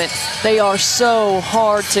movement. They are so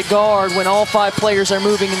hard to guard when all 5 players are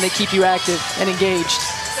moving and they keep you active and engaged.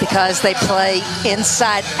 Because they play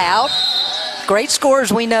inside out. Great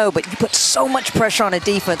scorers, we know, but you put so much pressure on a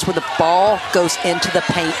defense where the ball goes into the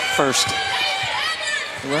paint first.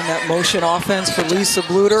 Run that motion offense for Lisa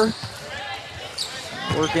Bluter.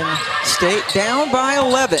 Oregon State down by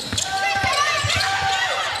 11.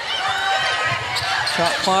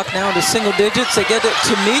 Shot clock now into single digits. They get it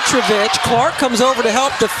to Mitrovic. Clark comes over to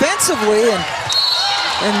help defensively, and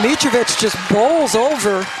Mitrovic just bowls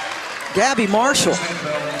over Gabby Marshall.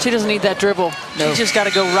 She doesn't need that dribble. No. She's just got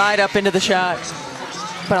to go right up into the shot.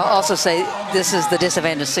 But I'll also say this is the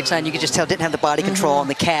disadvantage of 6'9". You could just tell didn't have the body control on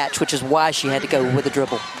the catch, which is why she had to go with a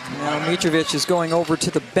dribble. Now Mitrovic is going over to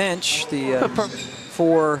the bench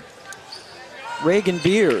for Reagan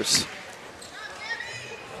Beers.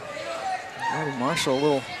 Gabby Marshall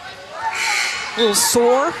a little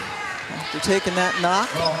sore after taking that knock.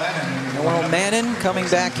 Noelle Mannon coming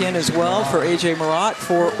back in as well for A.J. Marat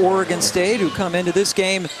for Oregon State, who come into this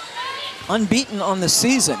game unbeaten on the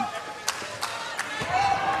season.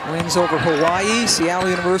 Wins over Hawaii, Seattle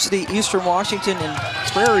University, Eastern Washington, and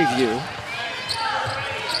Prairie View.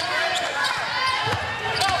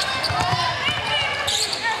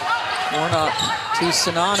 Warnock to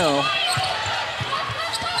Sonano.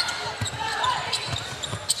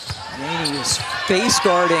 Maney is face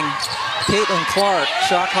guarding Caitlin Clark.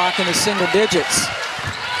 Shot clock into single digits.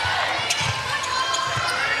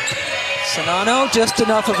 Sonano, just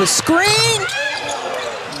enough of a screen.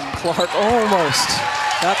 And Clark almost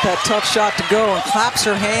got that tough shot to go and claps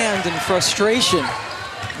her hand in frustration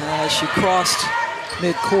as she crossed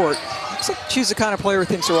midcourt. Looks like she's the kind of player who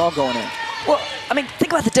thinks they're all going in. Well, I mean,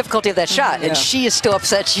 think about the difficulty of that shot, and she is still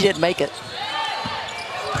upset she didn't make it.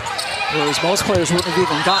 Whereas most players wouldn't have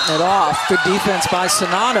even gotten it off. Good defense by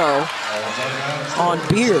Sonano on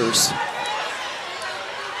Beers.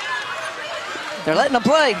 They're letting them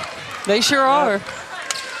play. They sure are.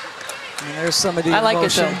 And there's some of the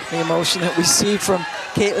emotion that we see from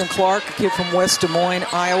Caitlin Clark, a kid from West Des Moines,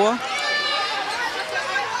 Iowa.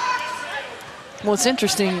 Well, it's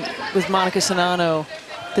interesting with Monica Sonano,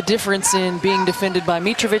 the difference in being defended by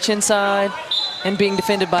Mitrovic inside and being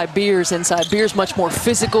defended by Beers inside. Beers much more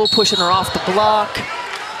physical, pushing her off the block.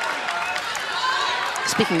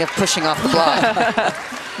 Speaking of pushing off the block,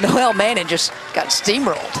 Noelle Mannon just got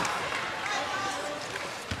steamrolled.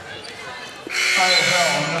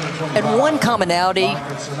 And one commonality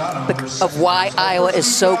of why Iowa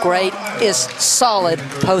is so great is solid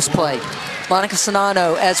post play. Monica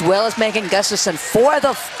Sonano, as well as Megan Gustafson, 4 out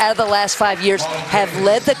of the last 5 years have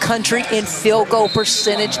led the country in field goal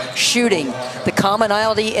percentage shooting. The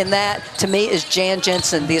commonality in that, to me, is Jan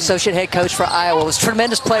Jensen, the associate head coach for Iowa. Was a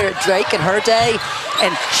tremendous player at Drake in her day,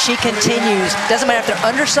 and she continues, doesn't matter if they're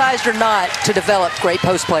undersized or not, to develop great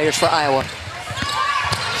post players for Iowa.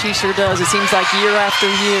 She sure does. It seems like year after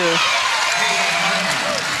year.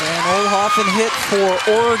 And Oldhoffen hit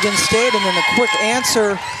for Oregon State, and then a quick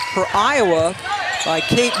answer for Iowa by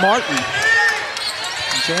Kate Martin.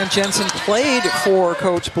 Jan Jensen played for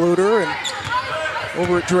Coach Bluter and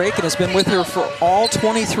over at Drake and has been with her for all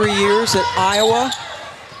 23 years at Iowa.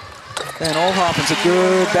 And Oldhoffen's a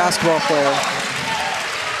good basketball player.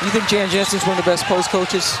 You think Jan Jensen's one of the best post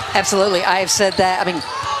coaches? Absolutely. I have said that. I mean,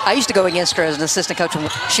 I used to go against her as an assistant coach when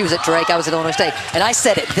she was at Drake. I was at Illinois State, and I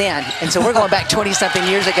said it then. And so we're going back 20-something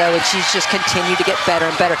years ago, and she's just continued to get better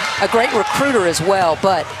and better. A great recruiter as well,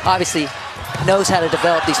 but obviously knows how to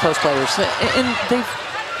develop these post players. And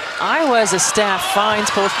Iowa as a staff finds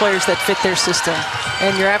post players that fit their system.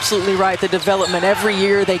 And you're absolutely right, the development, every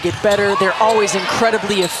year they get better. They're always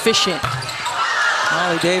incredibly efficient.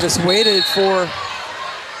 Molly Davis waited for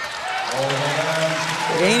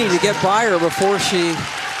Annie to get by her before she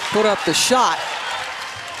put up the shot.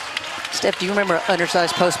 Steph, do you remember an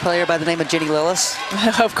undersized post player by the name of Jenny Lillis?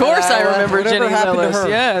 Of course I remember Jenny Lillis,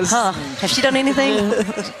 yes. Huh. Has she done anything?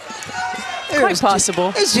 Quite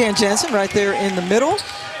possible. There's Jan Jensen right there in the middle.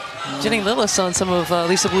 Jenny Lillis on some of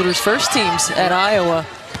Lisa Bluter's first teams at Iowa.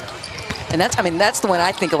 And that's, I mean, that's the one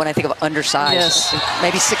I think of when I think of undersized. Yes.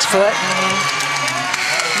 Maybe 6 foot.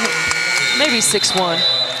 Maybe 6'1".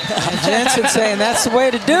 Jensen saying that's the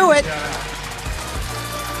way to do it.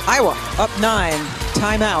 Iowa up 9,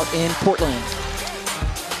 timeout in Portland.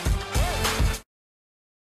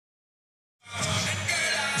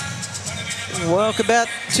 Welcome back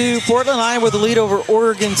to Portland. Iowa with the lead over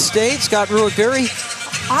Oregon State. Scott Rueck very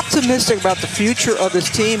optimistic about the future of this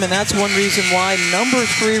team, and that's one reason why number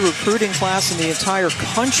 3 recruiting class in the entire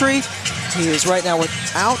country. He is right now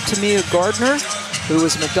without Tamia Gardner, who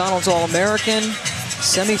was McDonald's All-American,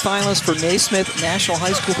 semifinalist for Naismith National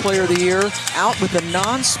High School Player of the Year, out with a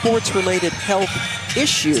non-sports related health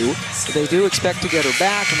issue. They do expect to get her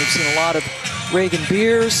back, and we've seen a lot of Reagan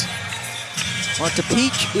Beers. Marta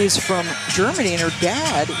Peach is from Germany, and her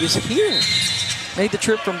dad is here. Made the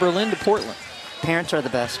trip from Berlin to Portland. Parents are the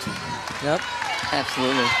best. Yep.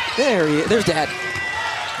 Absolutely. There he is. There's Dad.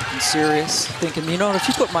 Looking serious, thinking, you know, if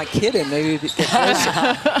you put my kid in, maybe it'd get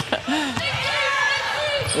closer.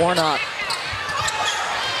 Warnock.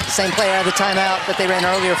 Same player out of the timeout that they ran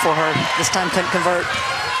earlier for her. This time couldn't convert.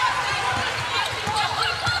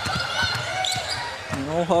 And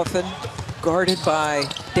Olhoffen guarded by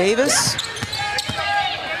Davis.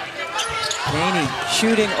 Janey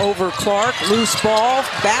shooting over Clark. Loose ball,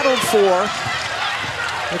 battled for.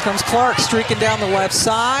 Here comes Clark streaking down the left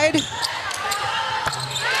side.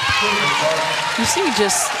 You see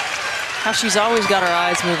just how she's always got her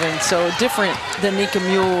eyes moving. So different than Nika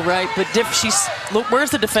Mule, right? But she's, look,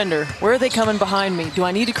 where's the defender? Where are they coming behind me? Do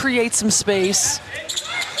I need to create some space?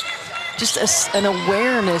 Just an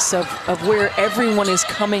awareness of where everyone is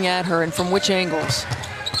coming at her and from which angles.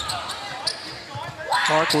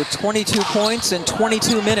 Clark with 22 points in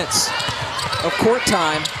 22 minutes of court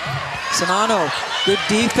time. Sonano, good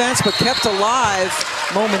defense, but kept alive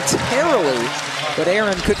momentarily, but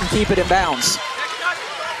Aaron couldn't keep it in bounds.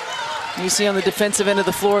 You see on the defensive end of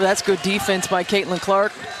the floor, that's good defense by Caitlin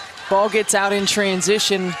Clark. Ball gets out in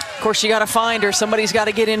transition. Of course, you got to find her. Somebody's got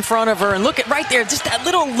to get in front of her. And look at right there, just that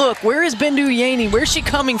little look. Where is Bindu Yaney? Where's she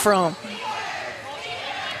coming from?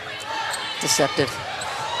 Deceptive.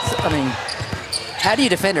 I mean, how do you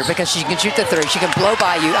defend her? Because she can shoot the three, she can blow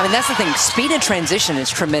by you. I mean, that's the thing. Speed and transition is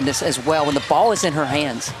tremendous as well when the ball is in her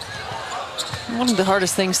hands. One of the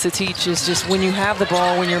hardest things to teach is just when you have the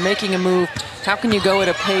ball, when you're making a move, how can you go at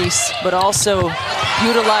a pace, but also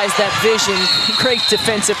utilize that vision. Great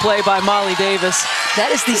defensive play by Molly Davis.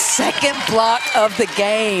 That is the second block of the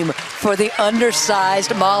game for the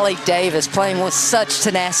undersized Molly Davis, playing with such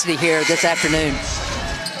tenacity here this afternoon.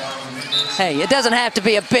 Hey, it doesn't have to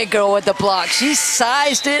be a big girl with the block. She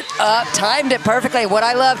sized it up, timed it perfectly. What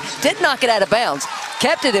I love, didn't knock it out of bounds,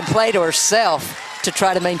 kept it in play to herself to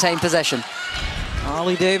try to maintain possession.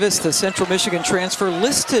 Molly Davis, the Central Michigan transfer,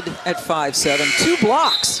 listed at 5'7", 2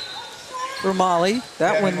 blocks for Molly.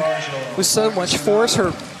 That one was so much force,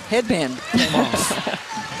 her headband came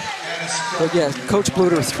off. But yeah, Coach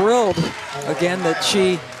Bluter thrilled again that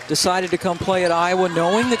she decided to come play at Iowa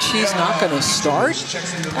knowing that she's not going to start.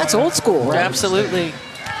 That's old school, right? Absolutely.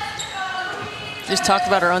 Just talked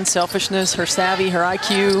about her unselfishness, her savvy, her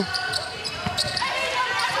IQ,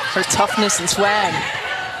 her toughness and swag.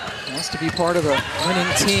 Wants to be part of a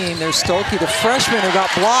winning team. There's Stolke, the freshman, who got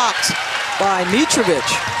blocked by Mitrovic.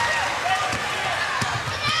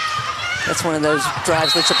 That's one of those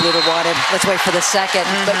drives that Bluter wanted. Let's wait for the second.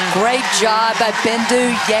 But great job by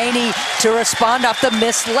Bindu Yaney to respond off the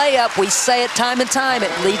missed layup. We say it time and time.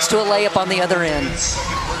 It leads to a layup on the other end.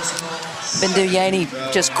 Bindu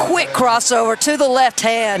Yaney, just quick crossover to the left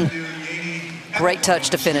hand. Great touch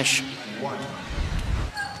to finish.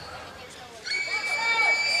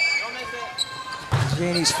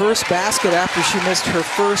 Yaney's first basket after she missed her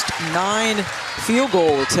first 9 field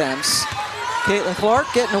goal attempts. Caitlin Clark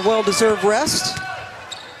getting a well-deserved rest.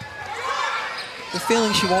 The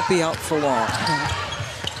feeling she won't be out for long.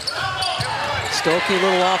 Stolke a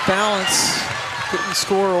little off balance. Couldn't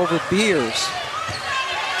score over Beers.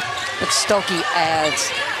 But Stolke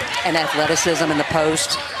adds an athleticism in the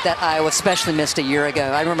post that Iowa especially missed a year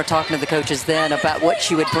ago. I remember talking to the coaches then about what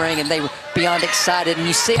she would bring, and they were beyond excited. And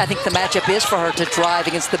you see, I think the matchup is for her to drive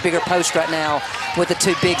against the bigger post right now with the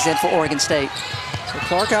 2 bigs in for Oregon State. So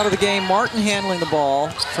Clark out of the game, Martin handling the ball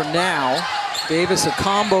for now. Davis a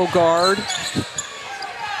combo guard.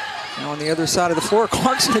 Now on the other side of the floor,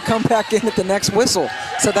 Clark's gonna come back in at the next whistle.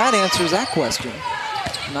 So that answers that question.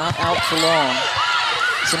 Not out for long.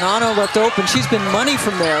 Sonano left open. She's been money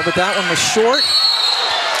from there, but that one was short.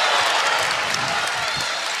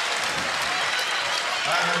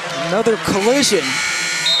 Another collision.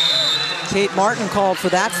 Kate Martin called for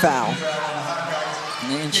that foul.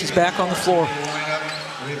 And she's back on the floor.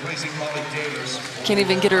 Can't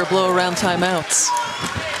even get her a blow around timeouts.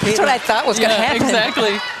 That's what I thought was going to happen.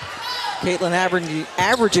 Exactly. Caitlin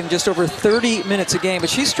averaging just over 30 minutes a game, but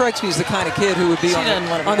she strikes me as the kind of kid who would be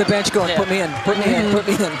on the bench going, put me in, put me in, put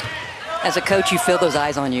me in. As a coach, you feel those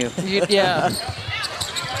eyes on you. Yeah.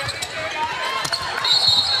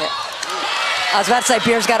 I was about to say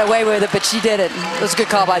Beers got away with it, but she did it. It was a good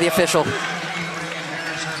call by the official.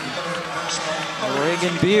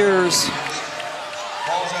 Reagan Beers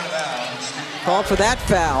called for that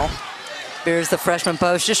foul. Here's the freshman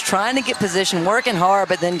post, just trying to get position, working hard,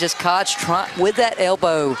 but then just Koch with that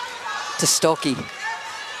elbow to Stolke.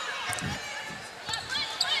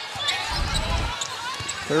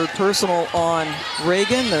 Third personal on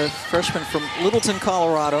Reagan, the freshman from Littleton,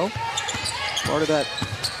 Colorado. Part of that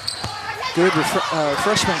good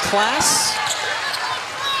freshman class.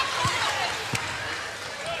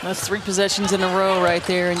 That's 3 possessions in a row right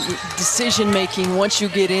there, and decision-making once you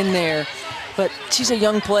get in there. But she's a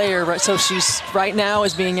young player, right? So she's right now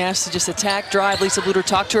is being asked to just attack, drive. Lisa Bluder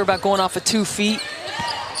talked to her about going off of 2 feet.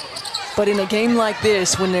 But in a game like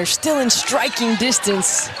this, when they're still in striking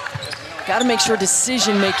distance, got to make sure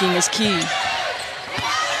decision-making is key.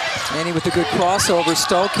 Annie with a good crossover.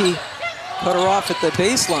 Stolke cut her off at the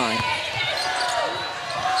baseline.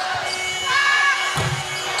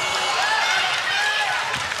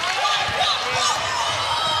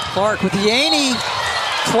 Clark with the Annie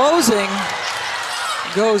closing,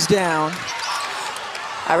 goes down.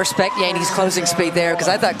 I respect Yaney's closing speed there because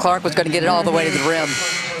I thought Clark was going to get it all the way to the rim.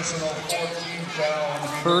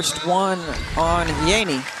 First one on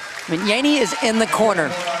Yaney. I mean, Yaney is in the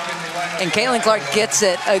corner, and Caitlin Clark gets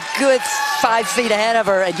it a good 5 feet ahead of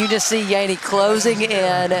her, and you just see Yaney closing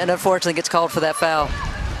in, and unfortunately gets called for that foul.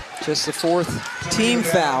 Just the 4th team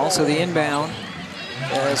foul, so the inbound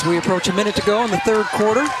as we approach a minute to go in the 3rd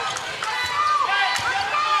quarter.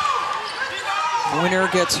 Winner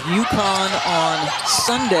gets UConn on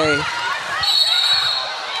Sunday.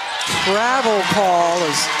 Travel call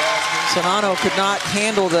as Sonano could not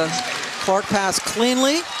handle the Clark pass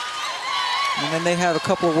cleanly. And then they have a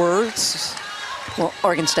couple of words. Well,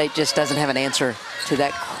 Oregon State just doesn't have an answer to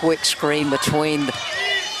that quick screen between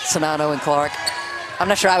Sonano and Clark. I'm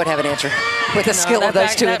not sure I would have an answer with the skill of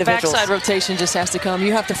those two individuals. That backside rotation just has to come.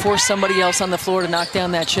 You have to force somebody else on the floor to knock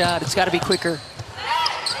down that shot. It's got to be quicker.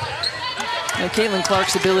 And Caitlin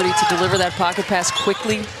Clark's ability to deliver that pocket pass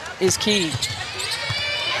quickly is key.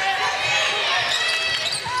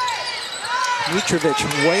 Mitrovic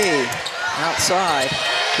way outside,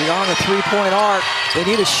 beyond the 3-point arc. They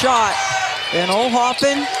need a shot. And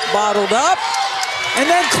Olhoffen bottled up. And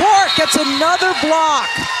then Clark gets another block.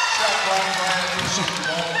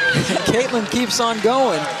 And Caitlin keeps on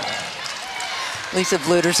going. Lisa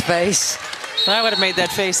Bluder's face. I would have made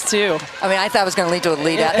that face too. I mean, I thought it was going to lead to a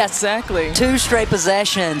lead out. That's exactly. 2 straight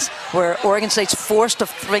possessions where Oregon State's forced to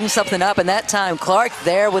bring something up, and that time Clark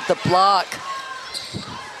there with the block.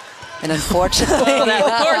 And unfortunately, of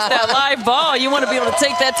course, that live ball, you want to be able to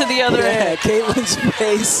take that to the other end. Caitlin's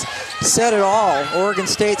face said it all. Oregon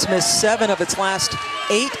State's missed 7 of its last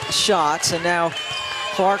 8 shots, and now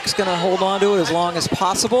Clark's going to hold on to it as long as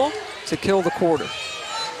possible to kill the quarter.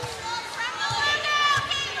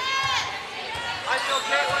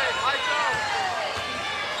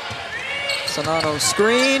 Sonano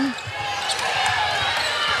screen.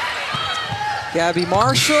 Gabby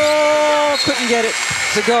Marshall couldn't get it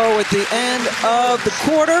to go at the end of the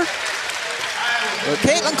quarter. But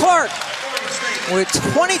Caitlin Clark with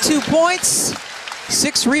 22 points,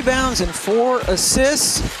 6 rebounds, and 4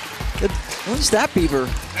 assists. At least that Beaver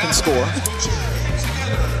can score.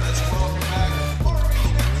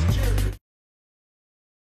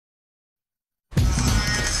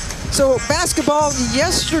 So basketball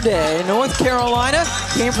yesterday, North Carolina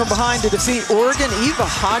came from behind to defeat Oregon. Eva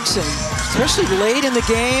Hodgson, especially late in the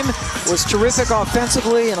game, was terrific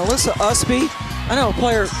offensively. And Alyssa Usby, I know,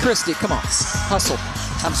 player Christie, come on, hustle.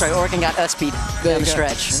 I'm sorry, Oregon got Usby down the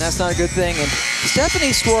stretch. And that's not a good thing. And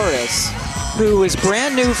Stephanie Suarez, who is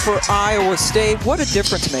brand new for Iowa State, what a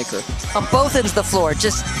difference maker. On both ends of the floor,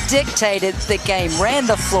 just dictated the game, ran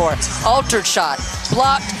the floor, altered shot,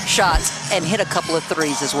 blocked shots, and hit a couple of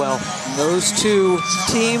threes as well. And those 2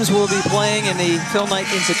 teams will be playing in the Phil Knight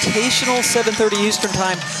Invitational, 7:30 Eastern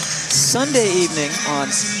Time, Sunday evening on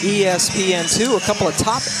ESPN2. A couple of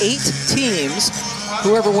top 8 teams.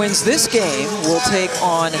 Whoever wins this game will take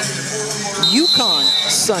on UConn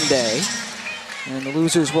Sunday. And the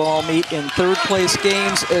losers will all meet in 3rd place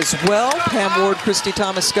games as well. Pam Ward, Christy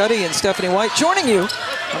Thomas-Scuddy, and Stephanie White joining you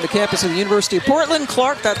on the campus of the University of Portland.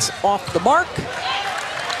 Clark, that's off the mark.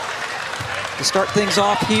 To start things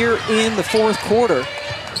off here in the 4th quarter.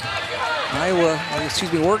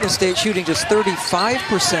 Oregon State shooting just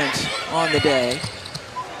 35% on the day.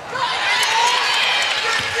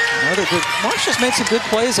 Another good, Marshall's made some good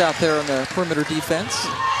plays out there on the perimeter defense.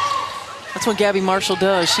 That's what Gabby Marshall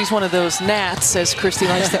does. She's one of those gnats, as Christy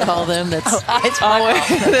likes to call them, that's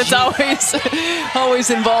always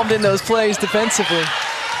involved in those plays defensively.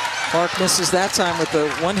 Clark misses that time with the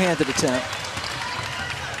one-handed attempt.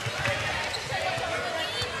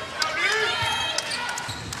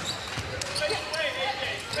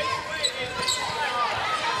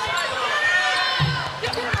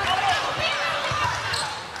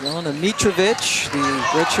 Jelena Mitrovic, the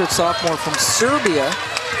redshirt sophomore from Serbia,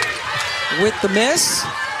 with the miss.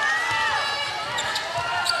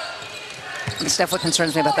 It's definitely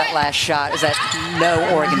concerns me about that last shot is that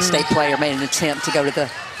no Oregon State player made an attempt to go to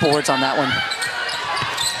the boards on that one.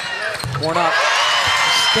 Warnock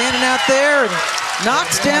standing out there and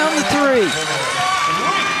knocks down the three.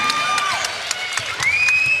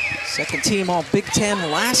 Second team all Big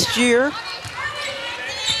Ten last year.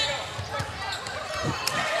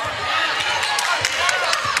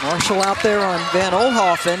 Marshall out there on Van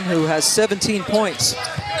Olhoffen, who has 17 points.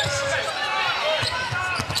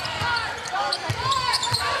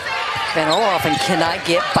 Van Olhoffen cannot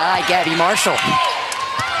get by Gabby Marshall.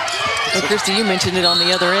 Well, Christy, you mentioned it on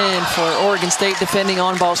the other end for Oregon State defending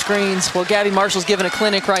on-ball screens. Well, Gabby Marshall's given a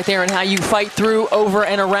clinic right there on how you fight through, over,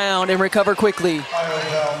 and around and recover quickly.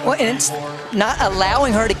 Well, and it's not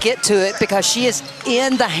allowing her to get to it because she is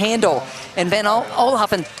in the handle. And Van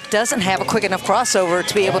Olhoffen doesn't have a quick enough crossover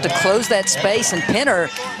to be able to close that space and pin her.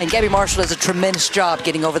 And Gabby Marshall does a tremendous job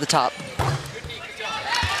getting over the top.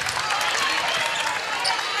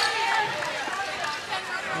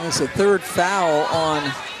 It's a third foul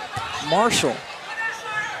on Marshall.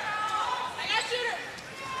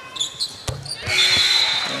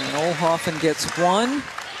 And Olhoffen gets one.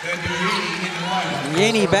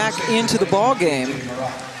 Yaney back into the ball game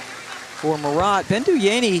for Marat. Bendu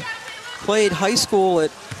Yaney played high school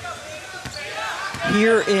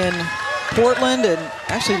here in Portland and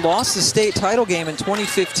actually lost the state title game in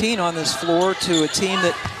 2015 on this floor to a team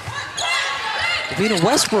that Davina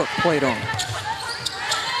Westbrook played on.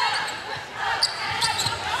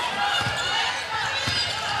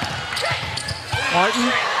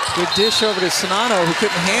 Martin, good dish over to Sonano, who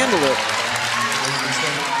couldn't handle it.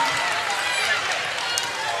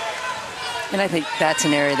 And I think that's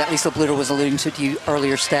an area that Lisa Bluter was alluding to you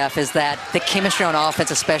earlier, Steph, is that the chemistry on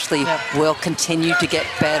offense especially will continue to get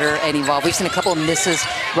better and evolve. We've seen a couple of misses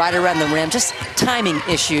right around the rim, just timing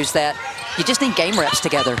issues that you just need game reps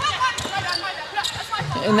together.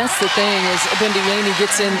 And that's the thing is Bendu Yaney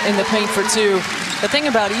gets in the paint for two. The thing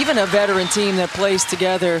about even a veteran team that plays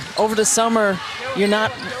together, over the summer, you're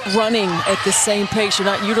not running at the same pace. You're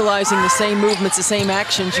not utilizing the same movements, the same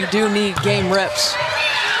actions. You do need game reps.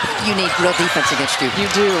 You need real defense against you. You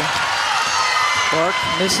do. Clark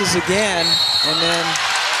misses again and then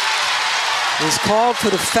is called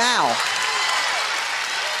for the foul.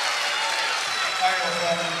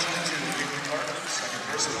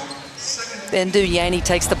 Bendu Yaney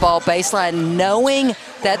takes the ball baseline, knowing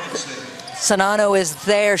that Sonano is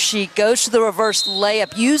there. She goes to the reverse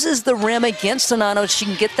layup, uses the rim against Sonano. She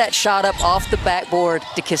can get that shot up off the backboard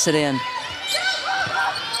to kiss it in.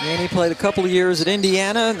 Yaney played a couple of years at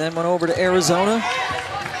Indiana and then went over to Arizona,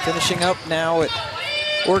 finishing up now at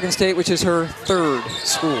Oregon State, which is her third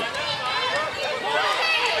school.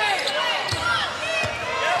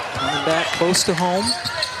 Coming back close to home.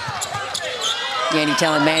 Yaney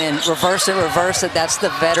telling Mannon, reverse it, reverse it. That's the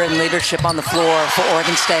veteran leadership on the floor for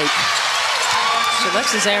Oregon State. So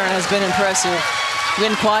Alexis Aaron has been impressive.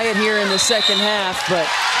 Been quiet here in the second half, but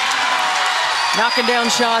knocking down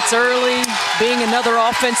shots early, being another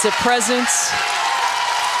offensive presence.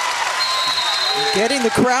 Getting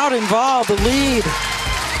the crowd involved, the lead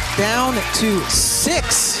down to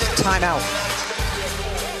 6. Timeout.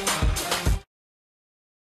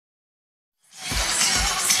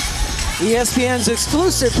 ESPN's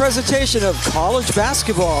exclusive presentation of college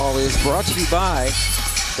basketball is brought to you by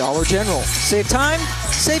Dollar General. Save time,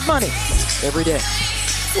 save money every day.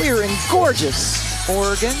 We're in gorgeous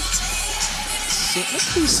Oregon. Look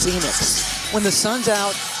at these scenics. When the sun's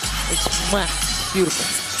out, it's beautiful.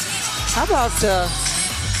 How about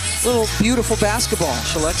little beautiful basketball?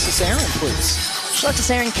 Alexis Aaron, please.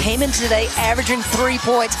 Alexis Aaron came in today averaging 3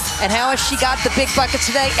 points. And how has she got the big buckets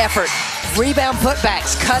today? Effort. Rebound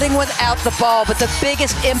putbacks, cutting without the ball. But the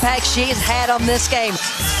biggest impact she has had on this game,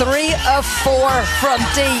 3 of 4 from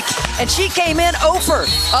deep. And she came in over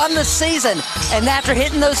on the season. And after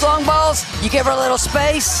hitting those long balls, you give her a little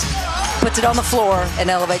space, puts it on the floor, and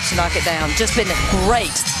elevates to knock it down. Just been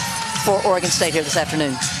great for Oregon State here this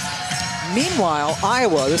afternoon. Meanwhile,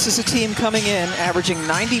 Iowa, this is a team coming in averaging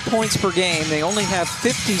 90 points per game. They only have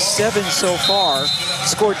 57 so far.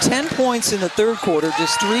 Scored 10 points in the third quarter,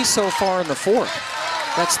 just 3 so far in the fourth.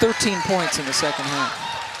 That's 13 points in the second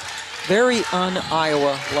half. Very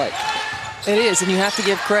un-Iowa-like. It is, and you have to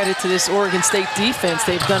give credit to this Oregon State defense.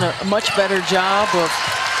 They've done a much better job of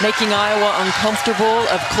making Iowa uncomfortable,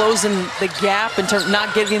 of closing the gap in terms of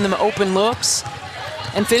not giving them open looks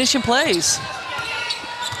and finishing plays.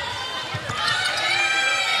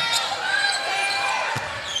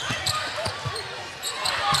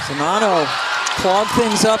 Sonano clogged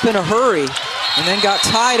things up in a hurry and then got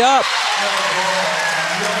tied up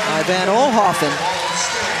by Van Olhoffen.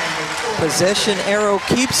 Possession arrow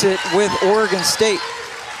keeps it with Oregon State.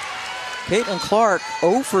 Caitlin Clark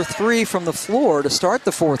 0 for 3 from the floor to start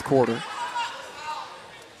the fourth quarter.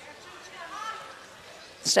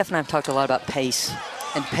 Steph and I have talked a lot about pace,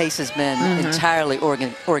 and pace has been entirely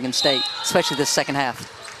Oregon State, especially this second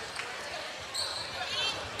half.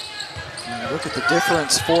 And look at the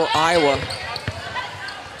difference for Iowa.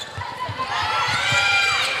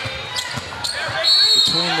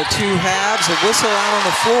 Between the two halves, a whistle out on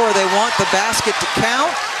the floor. They want the basket to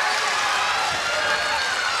count.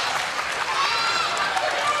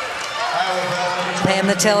 Pam,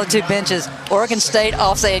 the tell of two benches. Oregon State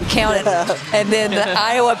all saying count it, and then the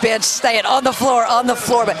Iowa bench staying on the floor.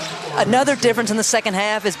 But another difference in the second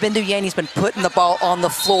half is Bindu Yaney's been putting the ball on the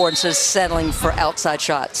floor instead of settling for outside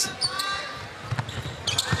shots.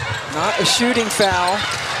 Not a shooting foul.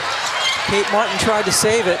 Kate Martin tried to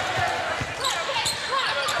save it.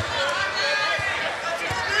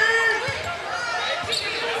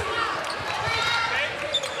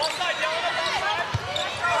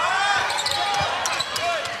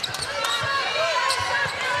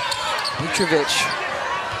 Mitrovic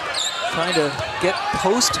trying to get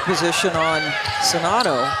post position on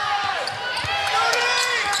Sonano.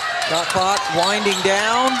 Shot clock winding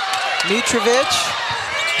down. Mitrovic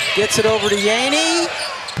gets it over to Yaney.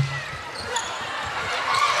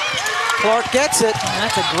 Clark gets it.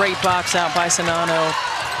 That's a great box out by Sonano.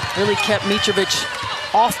 Really kept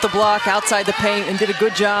Mitrovic off the block, outside the paint, and did a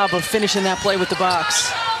good job of finishing that play with the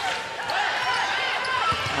box.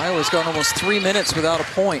 Iowa's gone almost 3 minutes without a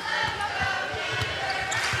point.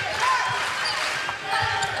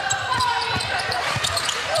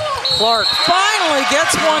 Clark finally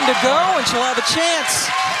gets one to go, and she'll have a chance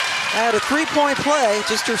at a three-point play,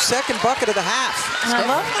 just her second bucket of the half. And I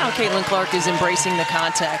love how Caitlin Clark is embracing the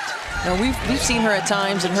contact. Now, we've seen her at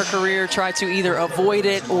times in her career try to either avoid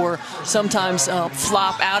it or sometimes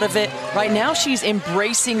flop out of it. Right now, she's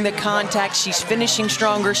embracing the contact. She's finishing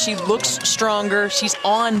stronger. She looks stronger. She's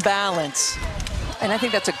on balance. And I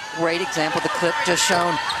think that's a great example, the clip just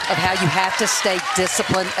shown, of how you have to stay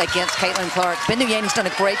disciplined against Caitlin Clark. Bindu Yaney's done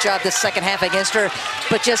a great job this second half against her,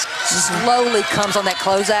 but just slowly comes on that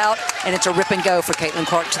closeout, and it's a rip and go for Caitlin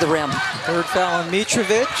Clark to the rim. Third foul on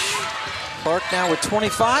Mitrovic. Clark now with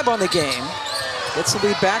 25 on the game. Gets the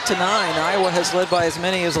lead back to 9. Iowa has led by as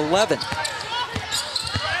many as 11.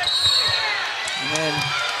 And then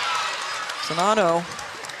Sonano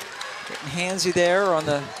getting handsy there on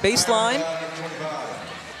the baseline.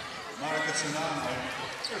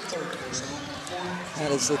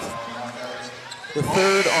 That is the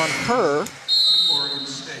third on her.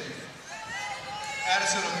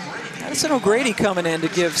 Addison O'Grady coming in to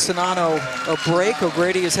give Sonano a break.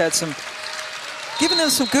 O'Grady has had given them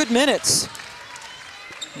some good minutes.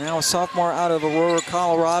 Now a sophomore out of Aurora,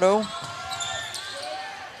 Colorado.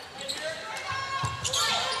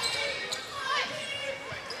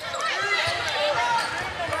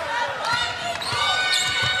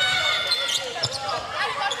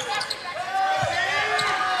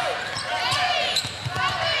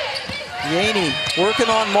 Yaney working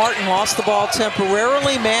on Martin, lost the ball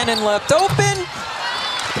temporarily. Mannon left open.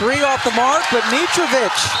 3 off the mark, but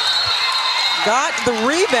Mitrovic got the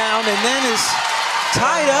rebound and then is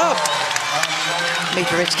tied up.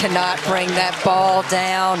 Mitrovic cannot bring that ball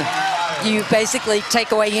down. You basically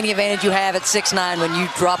take away any advantage you have at 6'9" when you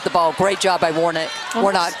drop the ball. Great job by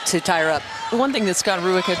Warnock to tie her up. The one thing that Scott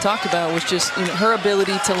Ruick had talked about was just her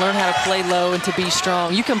ability to learn how to play low and to be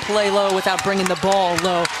strong. You can play low without bringing the ball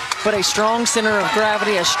low, but a strong center of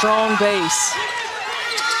gravity, a strong base.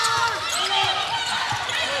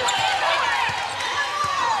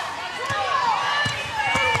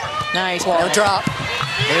 Nice ball. No drop.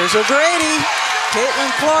 There's O'Grady.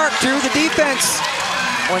 Caitlin Clark drew the defense.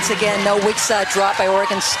 Once again, no weak side drop by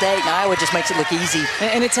Oregon State, and Iowa just makes it look easy.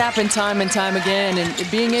 And it's happened time and time again, and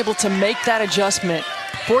being able to make that adjustment,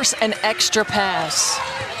 force an extra pass.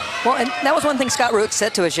 Well, and that was one thing Scott Ruick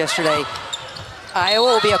said to us yesterday. Iowa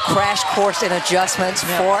will be a crash course in adjustments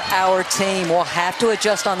for our team. We'll have to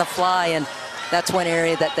adjust on the fly, and that's one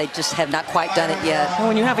area that they just have not quite done it yet. And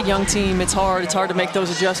when you have a young team, it's hard. It's hard to make those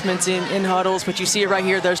adjustments in huddles, but you see it right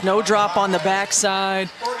here. There's no drop on the backside.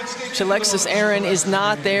 Alexis Aaron is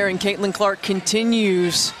not there, and Caitlin Clark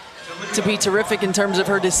continues to be terrific in terms of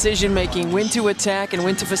her decision-making, when to attack and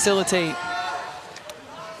when to facilitate.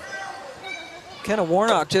 Kenna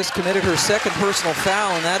Warnock just committed her second personal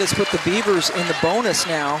foul, and that has put the Beavers in the bonus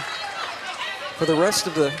now for the rest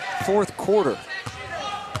of the fourth quarter.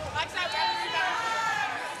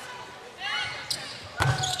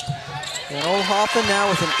 And Oldhoffen now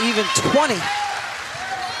with an even 20.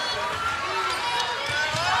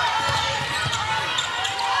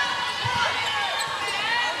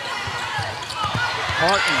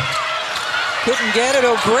 Martin couldn't get it.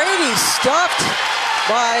 O'Grady stuffed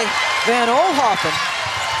by Van Oldhoffen.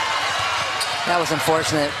 That was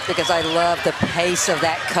unfortunate because I love the pace of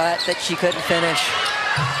that cut that she couldn't finish.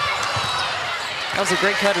 That was a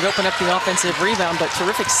great cut. It opened up the offensive rebound, but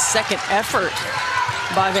terrific second effort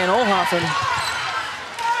by Van Oldhoffen.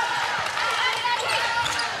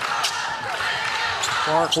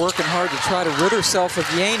 Clark working hard to try to rid herself of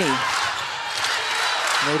Yaney.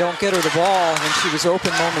 They don't get her the ball when she was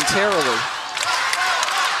open momentarily.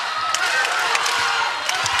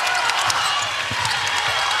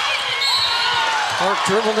 Clark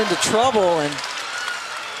dribbled into trouble and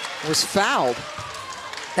was fouled.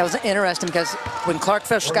 That was interesting because when Clark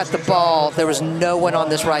first got the ball, there was no one on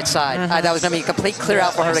this right side. That was going to be a complete clear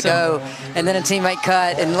out for her to go. And then a teammate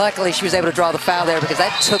cut, and luckily she was able to draw the foul there because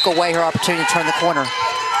that took away her opportunity to turn the corner.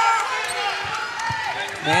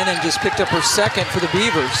 Manning just picked up her second for the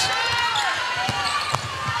Beavers.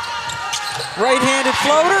 Right-handed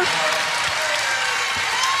floater.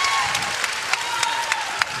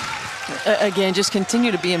 Again, just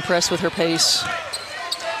continue to be impressed with her pace.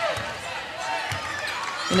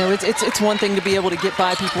 You know, it's one thing to be able to get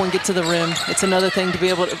by people and get to the rim. It's another thing to be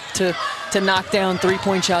able to knock down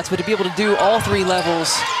three-point shots, but to be able to do all three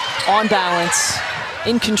levels on balance,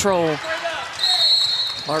 in control.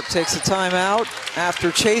 Clark takes a timeout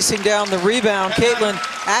after chasing down the rebound. Caitlin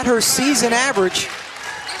at her season average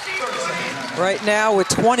right now with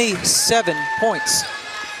 27 points.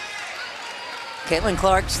 Caitlin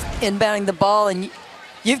Clark's inbounding the ball, and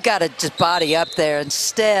you've got to just body up there.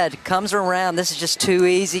 Instead, comes around. This is just too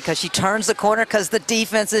easy because she turns the corner because the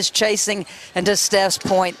defense is chasing. And to Steph's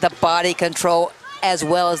point, the body control as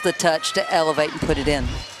well as the touch to elevate and put it in.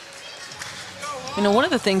 You know, one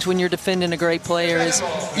of the things when you're defending a great player is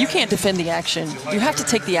you can't defend the action. You have to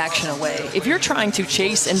take the action away. If you're trying to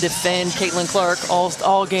chase and defend Caitlin Clark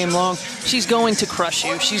all game long, she's going to crush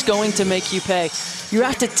you. She's going to make you pay. You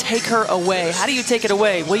have to take her away. How do you take it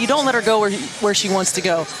away? Well, you don't let her go where she wants to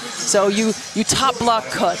go. So you top block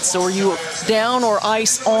cuts, or you down or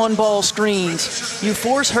ice on ball screens. You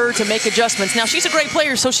force her to make adjustments. Now, she's a great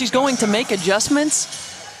player, so she's going to make adjustments,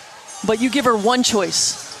 but you give her one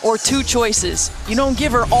choice or two choices. You don't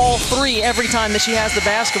give her all three every time that she has the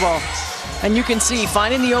basketball. And you can see,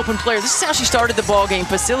 finding the open player. This is how she started the ball game,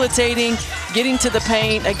 facilitating, getting to the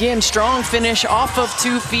paint. Again, strong finish off of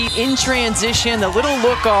 2 feet in transition, the little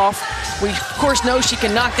look off. We, of course, know she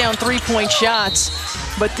can knock down three-point shots,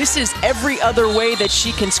 but this is every other way that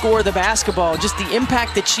she can score the basketball, just the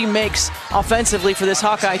impact that she makes offensively for this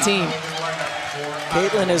Hawkeye team.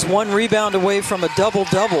 Caitlin is 1 rebound away from a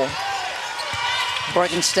double-double.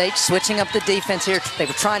 Oregon State switching up the defense here. They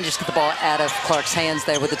were trying to just get the ball out of Clark's hands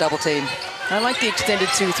there with the double team. I like the extended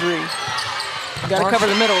 2-3. Got to cover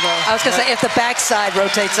the middle, though. I was going to say, if the backside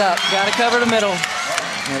rotates up. Got to cover the middle.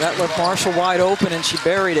 Yeah, that left Marshall wide open, and she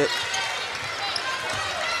buried it.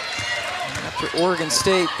 After Oregon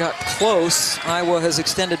State got close, Iowa has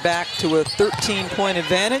extended back to a 13-point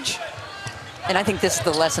advantage. And I think this is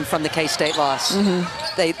the lesson from the K-State loss.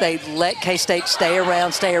 They let K-State stay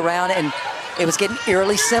around, and it was getting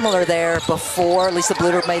eerily similar there before Lisa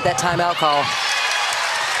Bluter made that timeout call.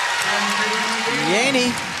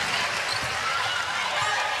 Yaney.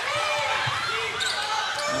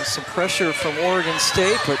 Some pressure from Oregon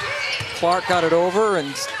State, but Clark got it over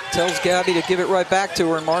and tells Gabby to give it right back to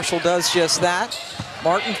her, and Marshall does just that.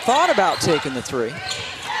 Martin thought about taking the three.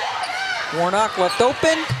 Warnock left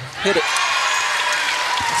open, hit it.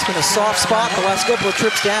 It's been a soft spot the last couple of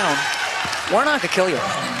trips down. Warnock could kill you.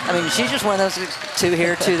 I mean, she's just one of those 2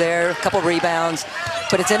 here, 2 there, a couple rebounds.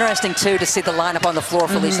 But it's interesting, too, to see the lineup on the floor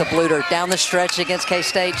for Lisa Bluter. Down the stretch against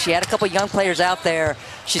K-State, she had a couple young players out there.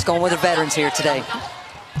 She's going with the veterans here today.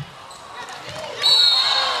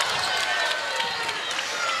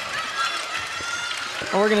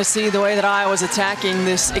 We're going to see the way that Iowa's attacking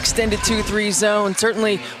this extended 2-3 zone.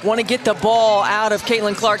 Certainly want to get the ball out of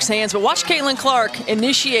Caitlin Clark's hands, but watch Caitlin Clark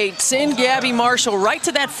initiate, send Gabby Marshall right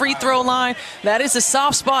to that free throw line. That is a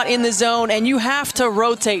soft spot in the zone, and you have to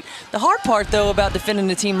rotate. The hard part, though, about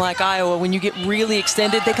defending a team like Iowa, when you get really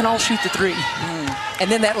extended, they can all shoot the three.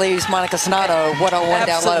 And then that leaves Monica Sonato one-on-one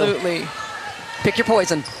down low. Absolutely. Pick your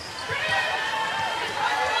poison.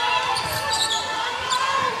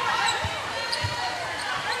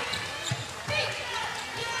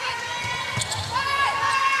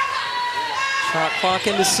 Shot clock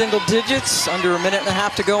into single digits, under a minute and a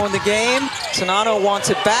half to go in the game. Sonato wants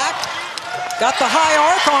it back. got the high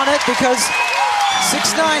arc on it because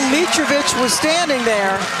 6'9" Mitrovic was standing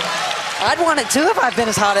there. I'd want it too if I've been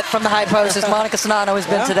as hot from the high post as Monica Sonano has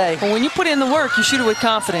been today. Well, when you put in the work, you shoot it with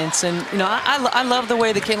confidence. And, you know, I love the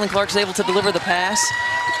way that Caitlin Clark is able to deliver the pass.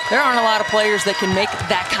 There aren't a lot of players that can make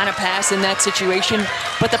that kind of pass in that situation,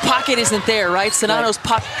 but the pocket isn't there, right? Sonano's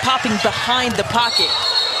popping behind the pocket.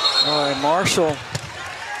 All right, Marshall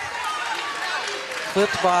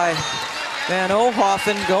clipped by Van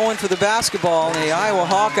Ohoffen, going for the basketball, and the Iowa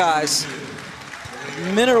Hawkeyes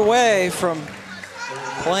a minute away from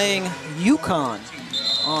playing UConn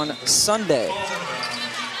on Sunday.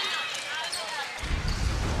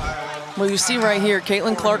 Well, you see right here,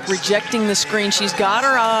 Caitlin Clark rejecting the screen. She's got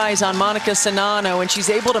her eyes on Monica Sonano, and she's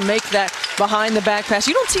able to make that behind-the-back pass.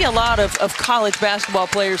 You don't see a lot of college basketball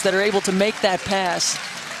players that are able to make that pass.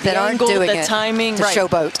 That aren't doing the it timing, to right.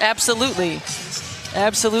 showboat. Absolutely.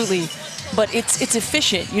 Absolutely. But it's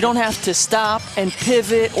efficient. You don't have to stop and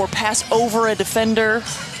pivot or pass over a defender.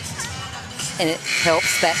 And it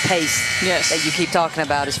helps that pace that you keep talking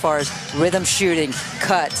about as far as rhythm shooting,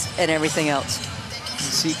 cuts, and everything else. You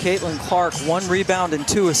see Caitlin Clark 1 rebound and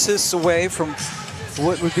 2 assists away from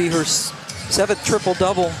what would be her 7th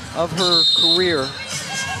triple-double of her career.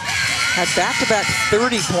 Had back-to-back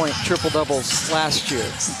 30-point triple-doubles last year.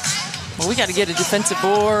 Well, we got to get a defensive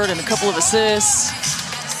board and a couple of assists.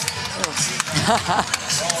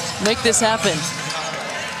 Make this happen.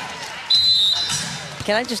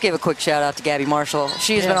 Can I just give a quick shout out to Gabby Marshall?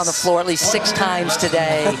 She has been on the floor at least 6 times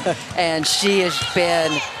today, and she has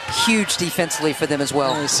been huge defensively for them as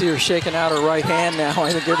well. I see her shaking out her right hand now.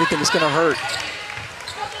 I think everything's going to hurt.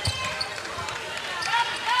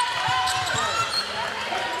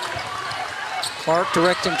 Clark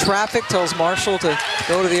directing traffic, tells Marshall to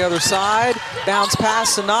go to the other side. Bounce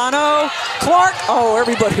pass, Sonano. Clark, oh,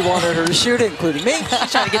 everybody wanted her to shoot it, including me.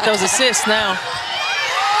 She's trying to get those assists now.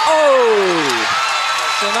 Oh!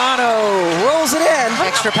 Sonano rolls it in.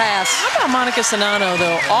 Extra pass. How about Monica Sonano,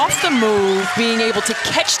 though? Off the move, being able to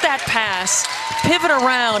catch that pass, pivot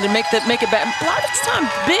around, and make it back. A lot of the time,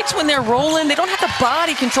 bigs, when they're rolling, they don't have the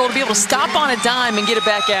body control to be able to stop on a dime and get it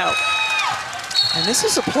back out. And this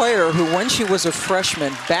is a player who, when she was a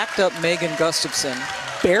freshman, backed up Megan Gustafson,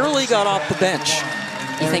 barely got off the bench.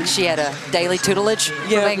 You think she had a daily tutelage?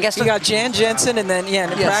 Yeah, Megan Gustafson? you got Jan Jensen, and then, in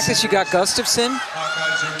practice you got Gustafson,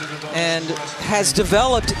 and has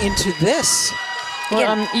developed into this.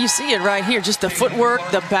 Well, you see it right here, just the footwork,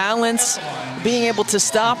 the balance, being able to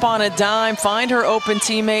stop on a dime, find her open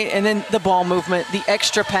teammate, and then the ball movement, the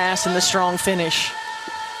extra pass, and the strong finish.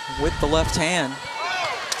 With the left hand.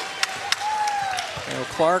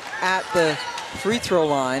 Clark at the free throw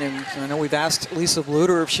line, and I know we've asked Lisa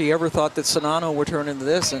Bluter if she ever thought that Sonano would turn into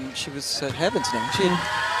this, and she was said heaven's name. She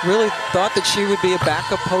really thought that she would be a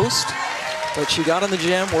backup post, but she got in the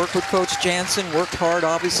gym, worked with Coach Jansen, worked hard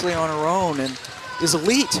obviously on her own, and is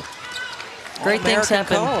elite. Great things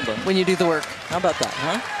happen when you do the work. How about that,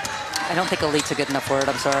 huh? I don't think elite's a good enough word,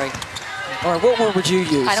 I'm sorry. All right, what word would you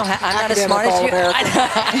use? I'm not as smart as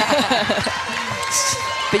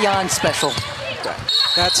you. Beyond special.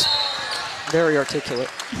 That's very articulate.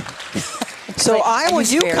 So Iowa,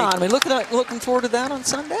 UConn, we looking forward to that on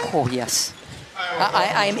Sunday? Oh, yes.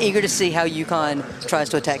 I am eager to see how UConn tries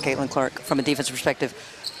to attack Caitlin Clark from a defensive perspective.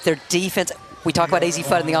 Their defense, we talk about AZ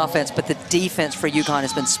Fudd in the offense, but the defense for UConn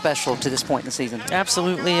has been special to this point in the season.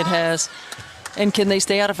 Absolutely, it has. And can they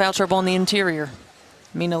stay out of foul trouble on the interior?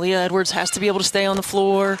 I mean, Aaliyah Edwards has to be able to stay on the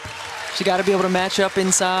floor. She got to be able to match up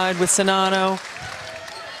inside with Sonano.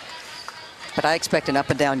 But I expect an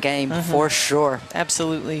up-and-down game for sure.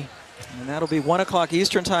 Absolutely. And that'll be 1 o'clock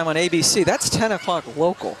Eastern time on ABC. That's 10 o'clock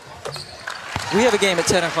local. We have a game at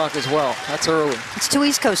 10 o'clock as well. That's early. It's 2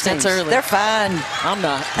 East Coast teams. That's early. They're fine. I'm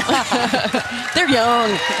not. They're young.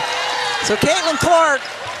 So Caitlin Clark,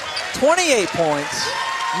 28 points,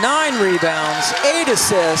 9 rebounds, 8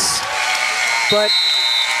 assists, but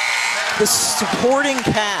the supporting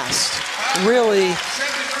cast really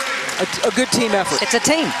a good team effort. It's a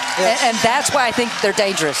team, and that's why I think they're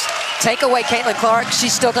dangerous. Take away Caitlin Clark,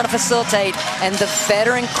 she's still going to facilitate, and the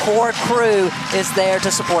veteran core crew is there to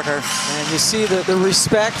support her. And you see the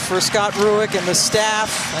respect for Scott Ruick and the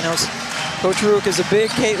staff. I know Coach Ruick is a big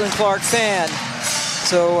Caitlin Clark fan.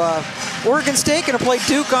 So Oregon State going to play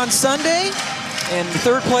Duke on Sunday, in the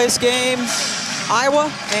 3rd place game,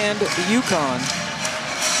 Iowa and UConn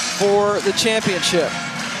for the championship.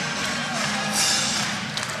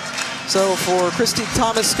 So for Christy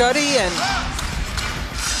Thomas-Scuddy and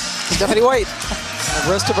Stephanie White, and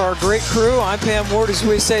the rest of our great crew, I'm Pam Ward, as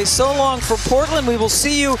we say so long from Portland. We will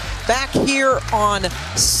see you back here on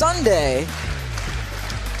Sunday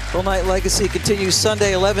Full Night Legacy continues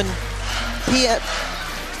Sunday, 11 p.m.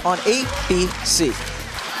 on ABC.